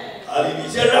Jesus. Hallelujah. He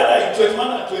said rather in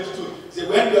 21 and 22. He said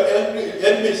when your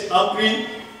enemy is hungry,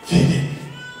 feed him.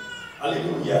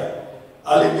 Hallelujah.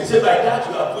 Hallelujah. He said by that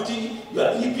you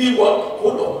are heaping what?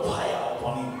 Coal of fire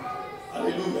upon him.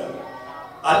 Hallelujah.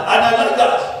 And I like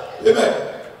that. Amen.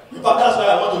 In fact, that's why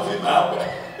I want to feed my hungry.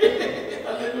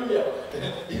 Hallelujah.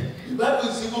 The Bible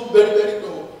is even very, very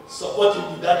supportive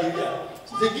in that area.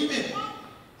 So they give him.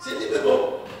 Say, leave him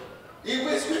alone. If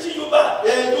he's preaching you back,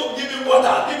 don't give him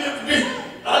water, give him drink.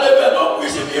 Hallelujah. Don't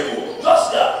wish him evil. Just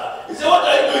he said, what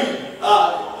are you doing?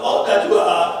 All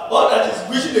that is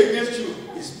wishing against you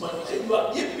is money. He said, you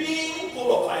are giving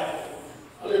full of fire.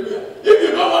 Hallelujah. If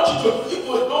you don't want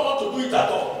to do it at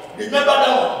all, remember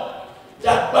that one.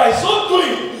 That by so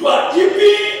doing, you are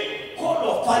giving coal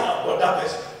of fire for that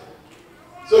person.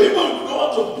 So even if you don't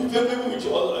want to be faithful with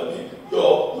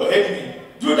your enemy,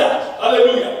 do that.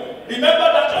 Hallelujah. Remember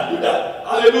that and do that.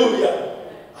 Hallelujah.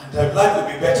 And their life will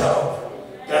be better off.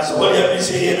 Can somebody help me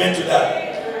say amen to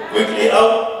that? Quickly,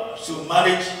 how to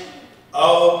manage,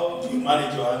 how do you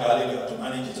manage your anger? Hallelujah. To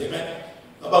manage it. Amen.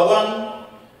 Number one,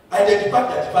 identify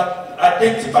the fact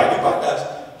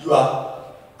that you are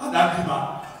an angry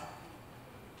man.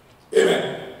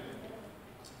 Amen.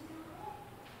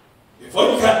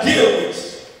 Before you can deal with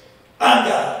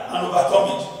anger and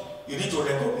overcome it, you need to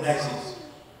recognize it.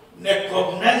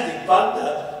 Recognize the fact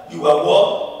that you are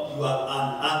what? You are an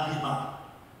angry man.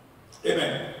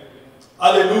 Amen.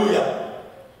 Hallelujah.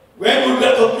 When you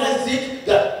recognize it,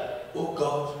 that, oh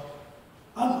God,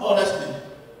 and honestly,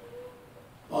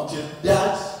 until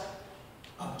that,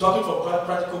 I'm talking from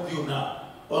practical view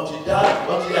now, until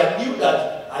I knew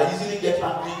that I easily get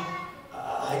angry,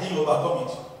 I didn't overcome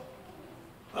it.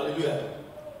 Hallelujah.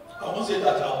 I won't say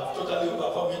that I've totally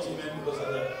overcome it, amen, because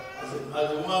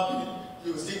as a woman being,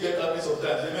 you will still get angry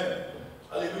sometimes, amen.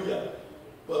 Hallelujah.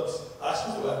 But ask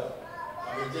my wife,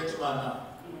 I'm a gentleman now.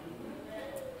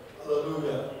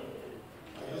 Hallelujah.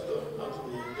 I used to not to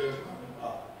be a gentleman.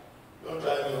 Don't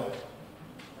try me on.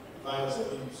 Find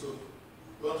yourself in so.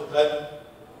 You want to try me?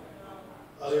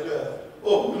 Hallelujah.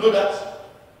 Oh, you know that?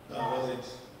 No, I wasn't.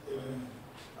 Amen.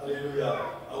 Hallelujah.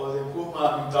 I was a poor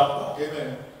man in Tampa.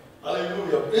 Amen.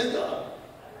 Hallelujah. Praise God.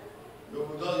 You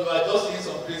are just seeing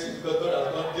some places because God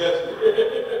has not yet.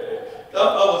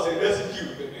 Tampa was a rescue.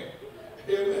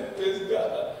 Amen. Praise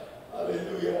God.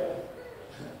 Hallelujah.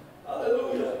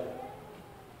 Hallelujah.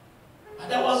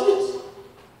 And that was it.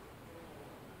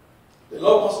 The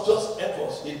Lord must just help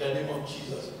us in the name of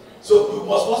Jesus. So you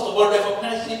must first of all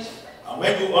recognize it. And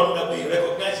when you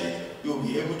recognize it, you'll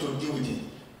be able to deal with it.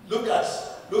 Look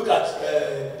at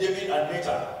David and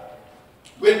Nathan.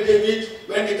 When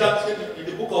Nathan said in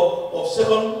the book of 2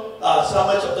 Samuel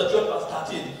chapter 12 verse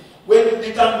 13, When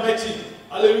Nathan met him,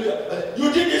 hallelujah,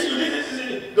 you did this, you did this, he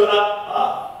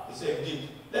said, indeed.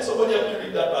 Let somebody help me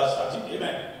read that verse 13.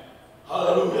 Amen.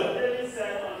 Hallelujah. David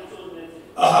said unto Nathan,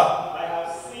 I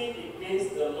have sinned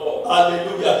against the Lord.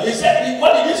 Hallelujah. He said,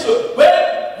 what did he say?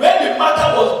 When the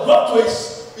matter was brought to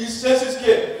his senses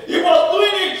came, he was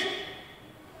doing it.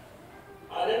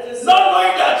 Not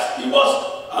knowing that he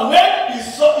was, and when he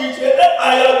saw it,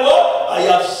 I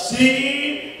have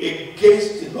sinned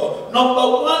against the Lord.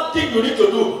 Number one thing you need to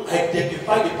do,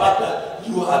 identify the fact that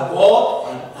you are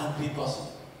God, an angry person.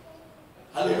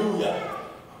 Hallelujah.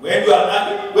 When you are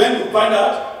angry, when you find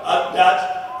out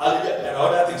that, hallelujah, there are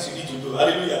other things you need to do.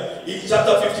 Hallelujah. In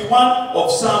chapter 51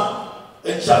 of Psalm,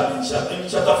 in chapter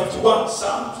 51,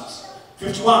 Psalms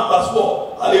 51, verse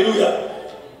 4, hallelujah.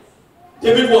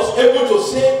 David was able to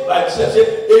say by himself,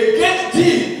 against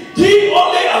thee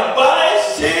only have I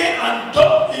sinned, and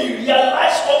don't he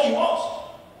realize what he was.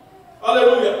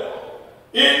 Hallelujah.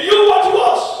 He knew what he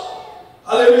was.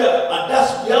 Hallelujah. And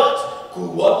that's wealth, good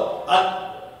what?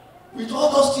 And with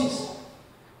all those things,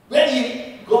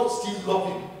 when God still loves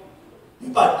you.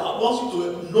 In fact, God wants you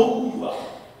to know who you are.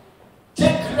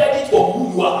 Take credit for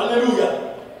who you are.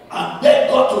 Hallelujah. And beg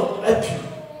God to help you.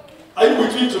 Are you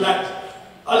with me tonight?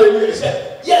 Hallelujah. He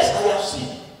said, yes, I have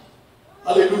sinned.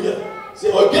 Hallelujah. Say,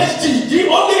 against thee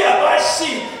only have I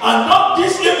sinned, and not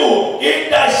this evil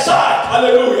in thy sight.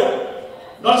 Hallelujah.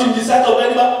 Not in the sight of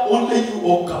anyone, only you,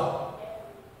 O God.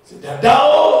 Say, that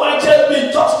thou mightest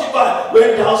be justified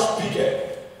when thou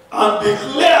speakest, and be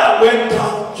clear when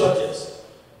thou judgest.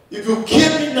 If you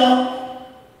kill me now,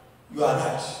 you are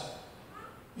right.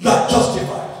 You are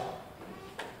justified.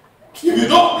 If you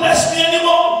don't bless me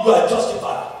anymore, you are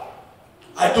justified.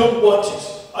 I don't want it.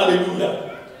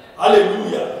 Hallelujah.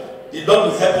 Hallelujah. The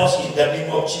Lord will help us in the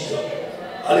name of Jesus.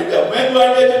 Hallelujah. When you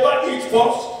identify it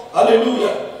first,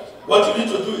 hallelujah, what you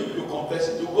need to do is you confess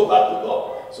it. You go back to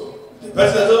God. So the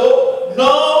person says, oh,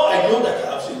 no, I know that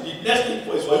I have sinned. The next thing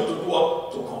is for you to do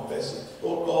what? To confess it.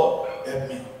 Oh God, help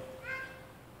me.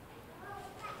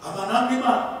 I'm an angry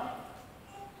man.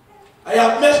 I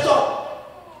have messed up.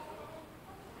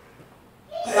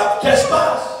 I have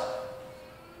trespassed.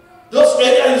 Those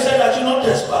areas you said that you not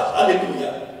trespass.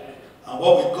 Hallelujah. And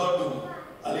what will God do?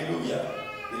 Hallelujah.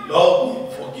 The Lord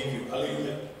will forgive you.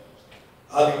 Hallelujah.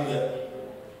 Hallelujah.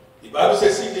 The Bible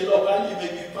says, seek the Lord while he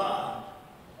may be found.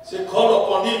 Say, call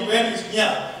upon him when he's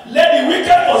near. Let the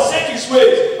wicked forsake his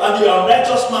ways, and the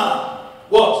unrighteous man,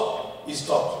 what? Is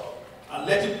stopped. And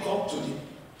let him come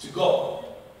to God.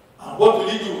 And what will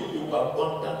he do? He will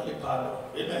abundantly pardon.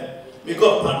 Amen. May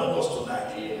God pardon us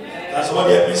tonight. Amen. Can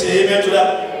somebody help me say amen to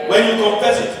that? When you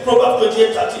confess it, Proverbs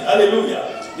 28:13.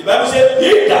 Hallelujah. The Bible says,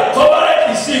 he that covereth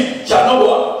his sin shall not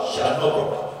what? Shall not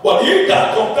prosper. But he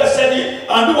that confesseth it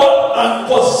and do what? And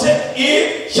forsake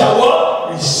it shall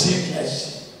what? Receive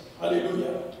mercy.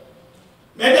 Hallelujah.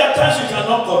 Many times we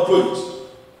cannot control it.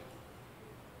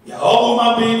 We are all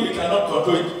human beings, we cannot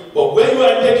control it. But when you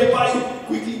identify it,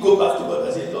 quickly go back to God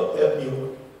and say, Lord, help me.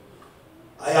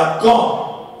 I have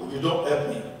gone, if you don't help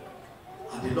me.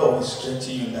 And the Lord will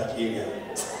strengthen you in that area.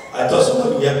 I thought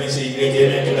somebody would help me say, great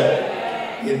amen to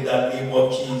that. In the name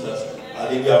of Jesus.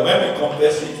 Hallelujah. When we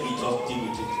confess it, we just deal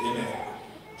with it. Amen.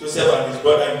 Joseph and his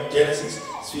brother in Genesis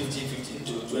 15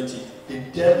 to 20, they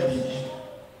dealt with it.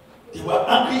 They were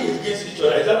angry against each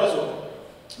other. Is that also?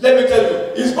 Let me tell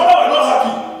you, his brother were not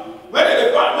happy. When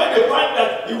they find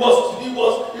that he was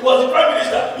the prime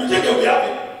minister, you think they will be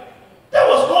happy? That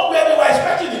was not where they were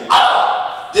expecting it.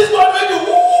 Ah! This one made you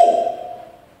woo-woo!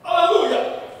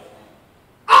 Hallelujah!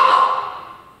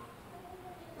 Ah!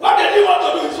 What they didn't want to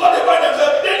do is what they find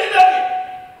themselves. They needed it.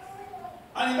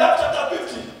 And in that chapter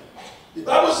 15, the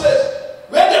Bible says,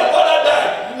 when their father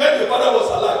died, when the father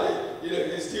was alive,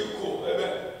 they still cool.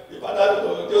 Amen. The father,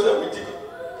 Joseph, we think,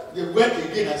 they went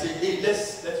again and said, hey,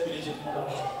 let's finish it.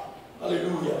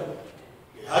 Hallelujah.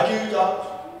 He argued it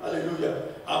out. Hallelujah.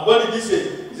 And what did he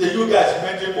say? He said, you guys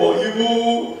meant it for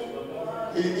evil.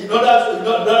 In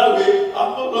another way,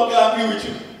 I'm no longer angry with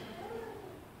you.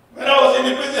 When I was in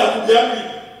the prison, I could be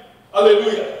angry.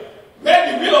 Hallelujah. When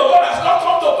the will of God has not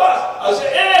come to pass, I say,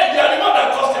 hey, they are the one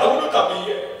that caused it. I wouldn't have been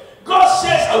here. God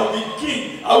says, I will be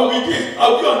king. I will be this. I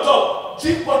will be on top.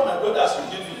 Think what my brother has been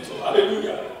doing to.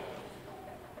 Hallelujah.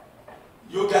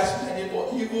 You guys meant it for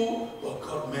evil, but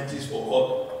God meant it for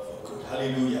what? For good.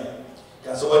 Hallelujah.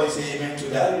 Can somebody say amen to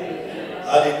that? Amen.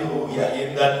 Hallelujah.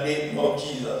 In the name of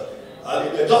Jesus.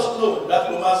 Hallelujah. Just know that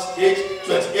Romans 8:28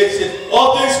 says,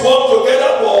 all things work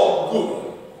together for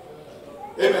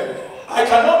good. Amen. I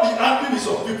cannot be angry with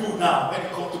some people now when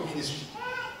it comes to ministry.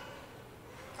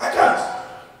 I can't.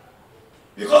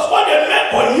 Because what they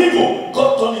meant for evil,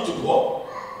 God turned it to what?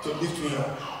 To lift me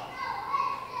up.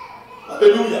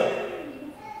 Hallelujah.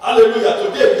 Hallelujah.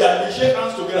 Today we shake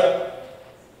hands together.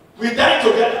 We die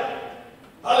together.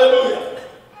 Hallelujah.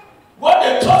 What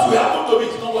they thought will happen to me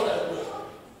is not what I do.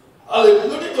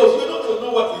 Hallelujah. You need to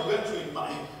know what we went through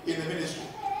in the ministry.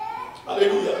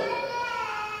 Hallelujah.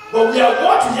 But we are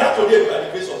what we are today by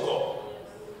the grace of God.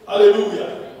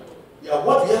 Hallelujah. We are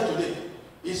what we are today.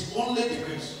 It's only the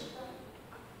grace.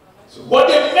 So what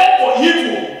they meant for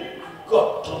evil,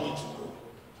 God turned it to good.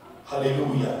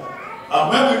 Hallelujah. And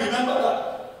when we remember that,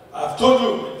 I've told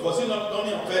you, it was not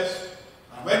only offense.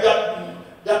 And when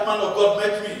that man of God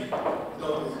met me,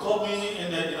 he called me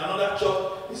in another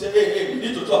church. He said, hey, we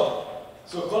need to talk.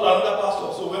 So he called another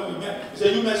pastor. So when we met, he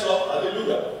said, you mess up.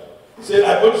 Hallelujah. He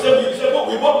said,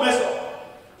 we both mess up.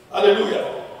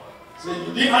 Hallelujah. He said,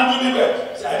 you didn't handle me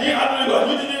well. He said, I didn't handle it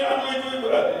well. You didn't handle it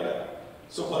well.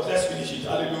 So but let's finish it.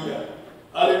 Hallelujah.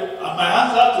 And my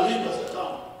answer to him was,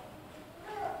 come.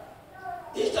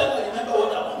 Each time I remember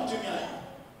what happened between me and you,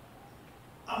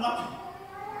 I'm happy.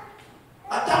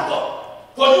 I thank God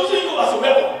for using you as a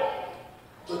weapon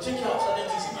to take care of certain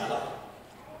things in my life.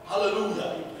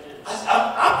 Hallelujah. As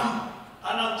I'm happy,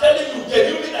 and I'm telling you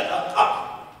genuinely that I'm happy.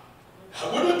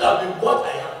 I wouldn't have been what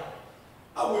I am.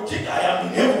 I would think I am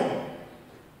in heaven.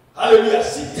 Hallelujah.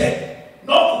 Seated,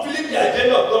 not fulfilling the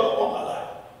agenda of God upon my life.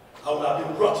 I would have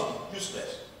been rotten,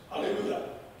 useless. Hallelujah.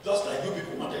 Just like you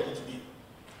people wanted it to be.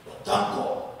 But thank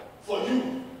God for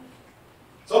you.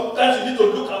 Sometimes you need to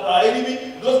look at our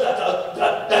enemy, those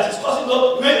that is causing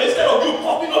us. Instead of you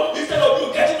popping up, instead of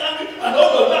you getting angry, and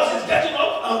all your nerves is getting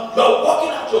up, and you are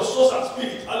working at your soul and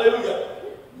spirit. Hallelujah.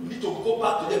 You need to go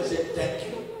back to them and say,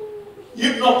 thank you.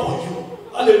 If not for you,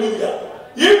 hallelujah.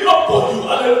 If not for you,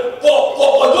 hallelujah.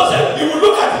 For Joseph, he will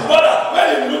look at his mother. When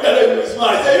he will look at him, he will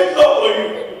smile. He say, if not for you.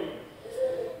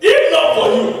 If not for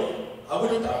you, I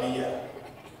wouldn't have been here.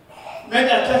 Many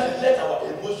times we let our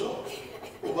emotion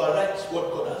override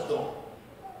what God has done.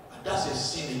 And that's a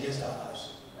sin against our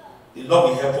lives. The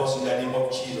Lord will help us in the name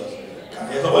of Jesus. Can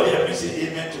everybody help me say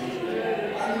amen to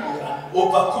it? Hallelujah. And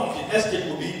overcome. The next thing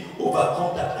will be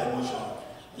overcome that emotion.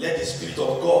 Let the Spirit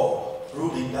of God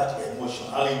rule in that emotion.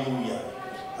 Hallelujah.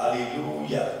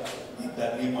 Hallelujah. In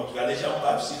the name of Galatians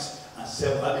 5, 6, and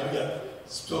 7. Hallelujah.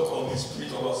 Spoke of the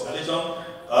Spirit of God. Galatians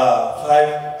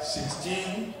 5,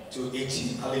 16 to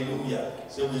 18. Hallelujah.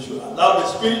 So we should allow the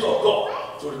Spirit of God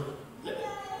to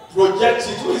project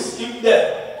it who is in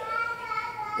there.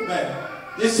 Amen.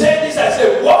 They say this, I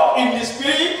say, walk in the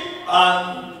Spirit,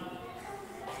 and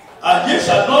ye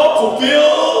shall not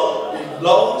fulfill the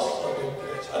laws of the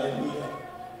flesh. Hallelujah.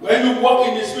 When you walk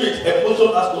in the Spirit,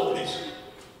 emotion has no place.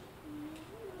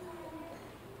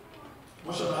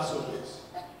 Emotion has no place.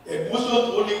 Emotion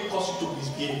only causes you to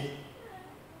misbehave.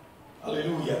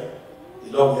 Hallelujah.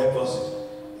 The Lord will help us.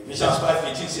 Ephesians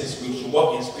 5:18 says we should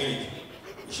walk in spirit.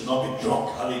 We should not be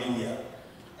drunk. Hallelujah.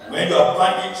 When you are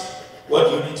finding it, what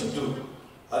do you need to do?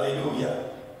 Hallelujah.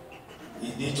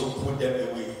 You need to put them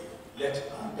away. Let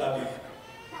anger be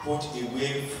put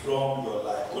away from your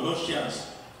life.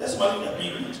 Colossians. That's what we are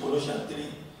being read. Colossians 3,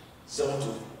 7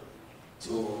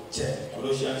 to 10.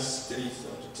 Colossians 3,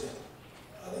 7 to 10.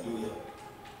 Hallelujah.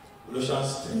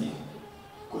 Colossians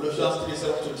 3,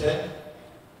 7 to 10.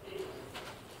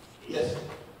 Yes.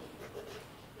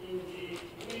 In the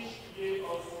which they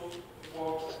also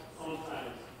walk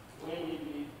sometimes when we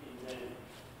live in them.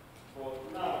 But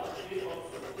now they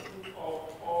also put off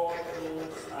all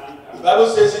those anger. The Bible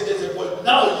says it is a point.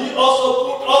 Now ye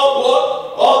also put off what?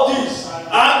 All these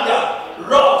anger,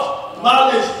 wrath,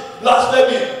 malice,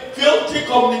 blasphemy, filthy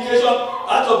communication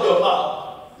out of your mouth.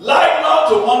 Lie not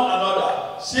to one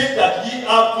another, see that ye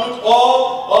have put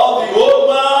all the old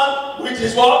man, which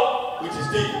is what? Which is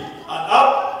thee.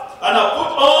 And have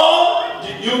put on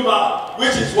the new man,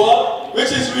 which is what?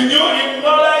 Which is renewed in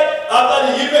knowledge after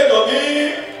the image of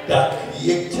him that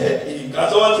created him. Can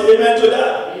someone say amen to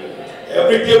that? Amen.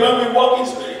 Every day when we walk in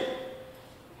spirit,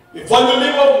 before you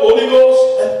leave up, Holy Ghost,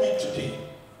 help me today.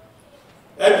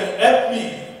 Help me.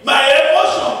 My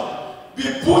emotion be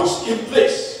put in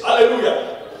place.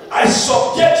 Hallelujah. I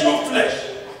subject you flesh.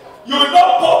 You will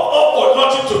not pop up for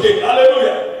nothing today.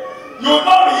 Hallelujah. You will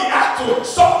not react to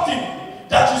something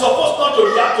that you're supposed not to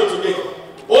react to today.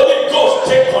 Holy Ghost,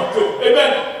 take control.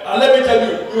 Amen. And let me tell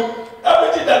you,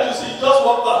 everything that you see, just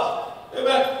walk past.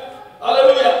 Amen.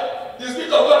 Hallelujah. The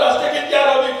Spirit of God has taken care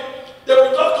of it. They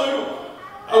will talk to you.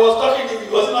 I was talking,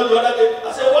 it was not the other day.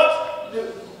 I said, what?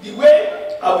 The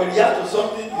way I will react to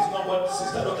something is not what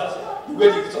Sister Doctor said. The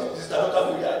way Sister Doctor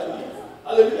will react to you.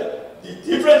 Hallelujah. The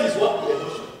difference is what? The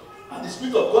emotion. And the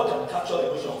Spirit of God can capture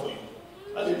emotion for you.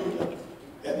 Hallelujah.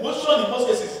 Emotion in most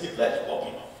cases is the flesh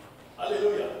popping up.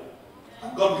 Hallelujah.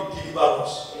 And God will deliver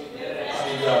us.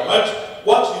 Hallelujah. But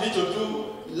what you need to do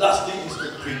lastly is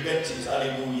to prevent it.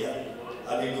 Hallelujah.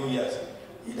 Hallelujah.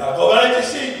 He that covenant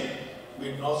sin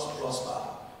will not prosper.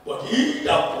 But he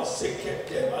that forsaketh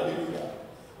them, hallelujah,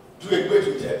 do away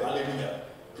with them, hallelujah,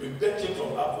 prevent him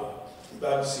from happening. The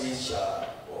Bible says, shall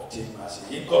obtain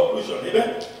mercy. In conclusion,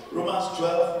 amen. Romans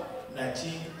 12,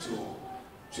 19 to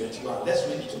 21. Let's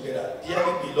read it together.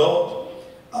 Dearly beloved,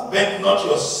 avenge not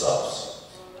yourselves,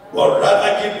 but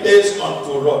rather give place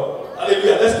unto wrath.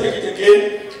 Hallelujah. Let's take it again.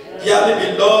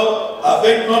 Dearly beloved,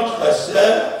 avenge not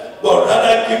yourself, but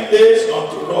rather give place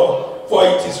unto wrath. For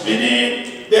it is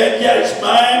written, vengeance is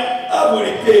mine, I will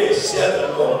repay, saith the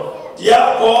Lord.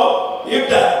 Therefore, if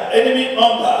the enemy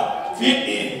hunger, feed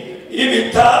him. If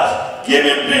he thirst, give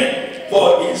him drink.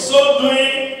 For in so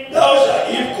doing, thou shalt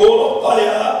heap coal of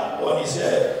fire on his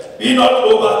head. Be not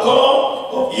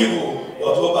overcome of evil,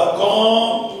 but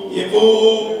overcome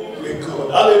evil with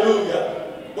good. Hallelujah.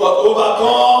 But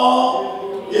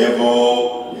overcome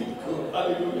evil with good.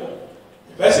 Hallelujah.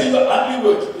 The person you are angry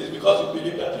with is because you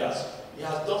believe that he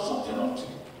has done something unto you.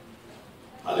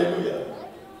 Hallelujah.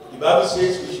 The Bible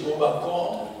says we should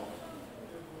overcome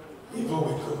evil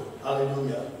with good.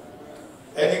 Hallelujah.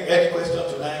 Any question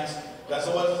tonight? Can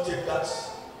somebody take that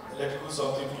electrical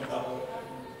something from that one?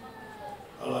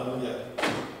 Hallelujah.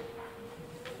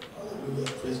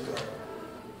 Hallelujah. Praise God.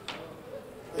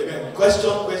 Amen.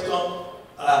 Question.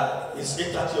 Is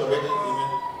 8:30 already? Amen.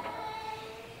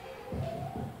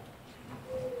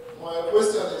 My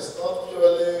question is not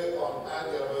purely on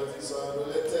anger, but it's on a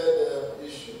related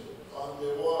issue. On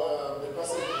the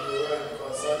passage we read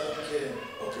concerning Cain.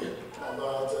 Okay.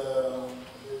 About the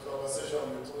conversation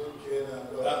between Cain and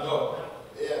God.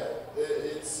 Yeah.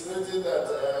 It's written that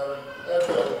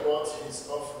Abel brought his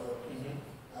offering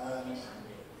and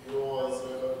he was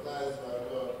recognized by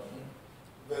God.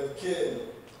 But Cain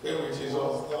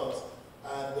was not.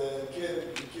 And Cain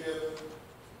became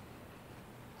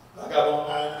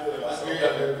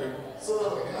angry. So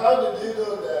how did he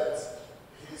know that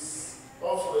his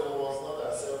offering was not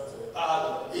accepted?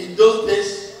 In those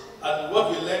days, and what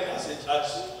we learned as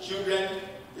children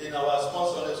in our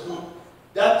small Sunday school,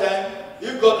 that time,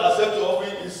 if God accepts your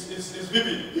offering, is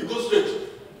vivid. It goes straight.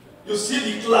 You see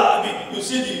the cloud, you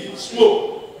see the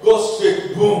smoke, goes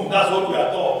straight, boom. That's what we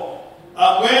are taught.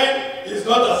 And when it's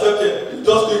not accepted, it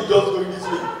just going this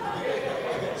way.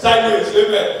 Sideways,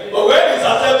 amen. But when it's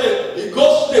accepted, it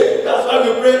goes straight. That's why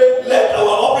we pray, let our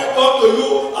offering come to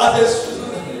you as a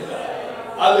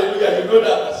hallelujah. You know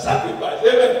that sacrifice.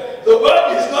 Amen. So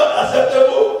when it's not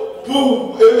acceptable,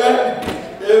 boom, amen.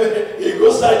 Amen. It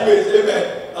goes sideways, amen.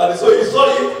 And so he saw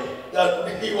it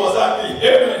that he was angry.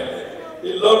 Amen.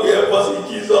 The Lord will help us in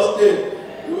Jesus' name.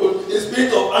 The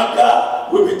spirit of anger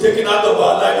will be taken out of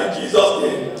our life in Jesus'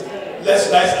 name. Let's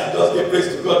rise and just give praise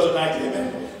to God tonight. Amen.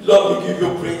 Lord, we give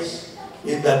you praise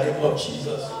in the name of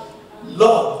Jesus.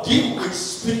 Lord, deal with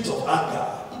spirit of anger.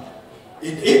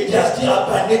 If they are still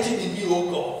abiding in me, O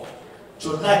God,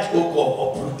 tonight, O God,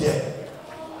 uproot them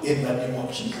in the name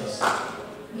of Jesus.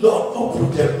 Lord,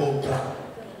 uproot them, O God.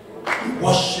 We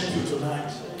worship you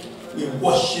tonight. We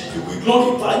worship you. We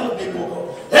glorify your name, O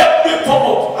God. Every form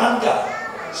of anger,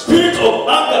 spirit of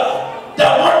anger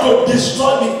that want to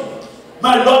destroy me,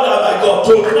 my Lord and my God,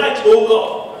 tonight, O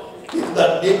God, in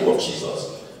the name of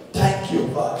Jesus. Thank you,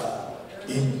 Father.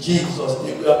 In Jesus'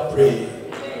 name we are praying.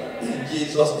 In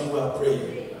Jesus' name we are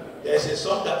praying. There's a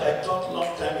song that I taught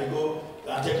long time ago,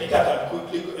 and Technica can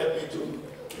quickly help me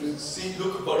to see,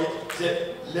 look for it. It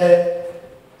said, let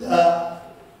the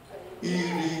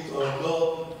Spirit of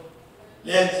God,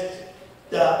 let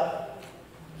the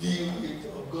Spirit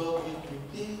of God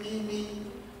be within me,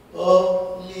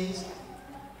 all His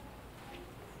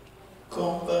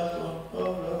compassion,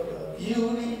 all of the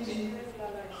unity.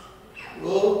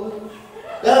 Oh,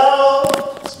 thou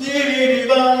Spirit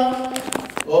divine,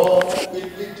 oh,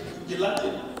 with delight,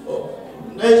 oh,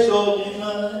 nation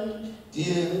divine,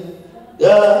 dear,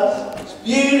 the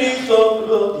Spirit of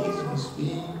God is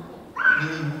within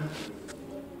me.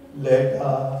 Let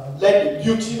the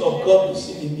beauty of God be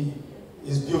seen in me.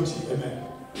 His beauty, amen.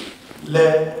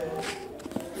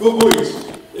 Google it,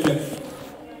 amen.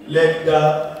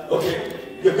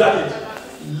 You got it.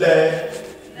 Let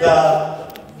the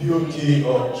beauty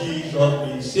of Jesus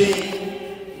be seen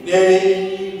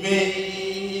in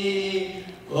me.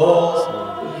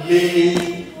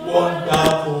 Holy,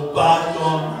 wonderful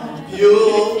passion and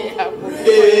purity.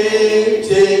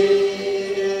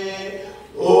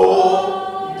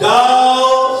 Oh,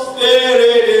 thou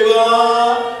Spirit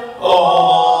divine,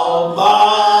 all my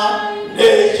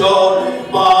nature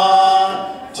divine.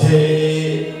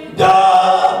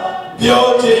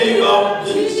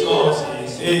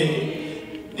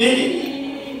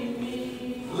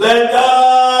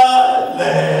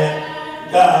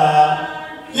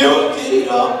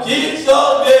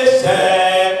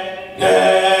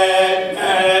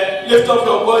 lift up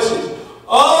your voices.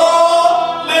 All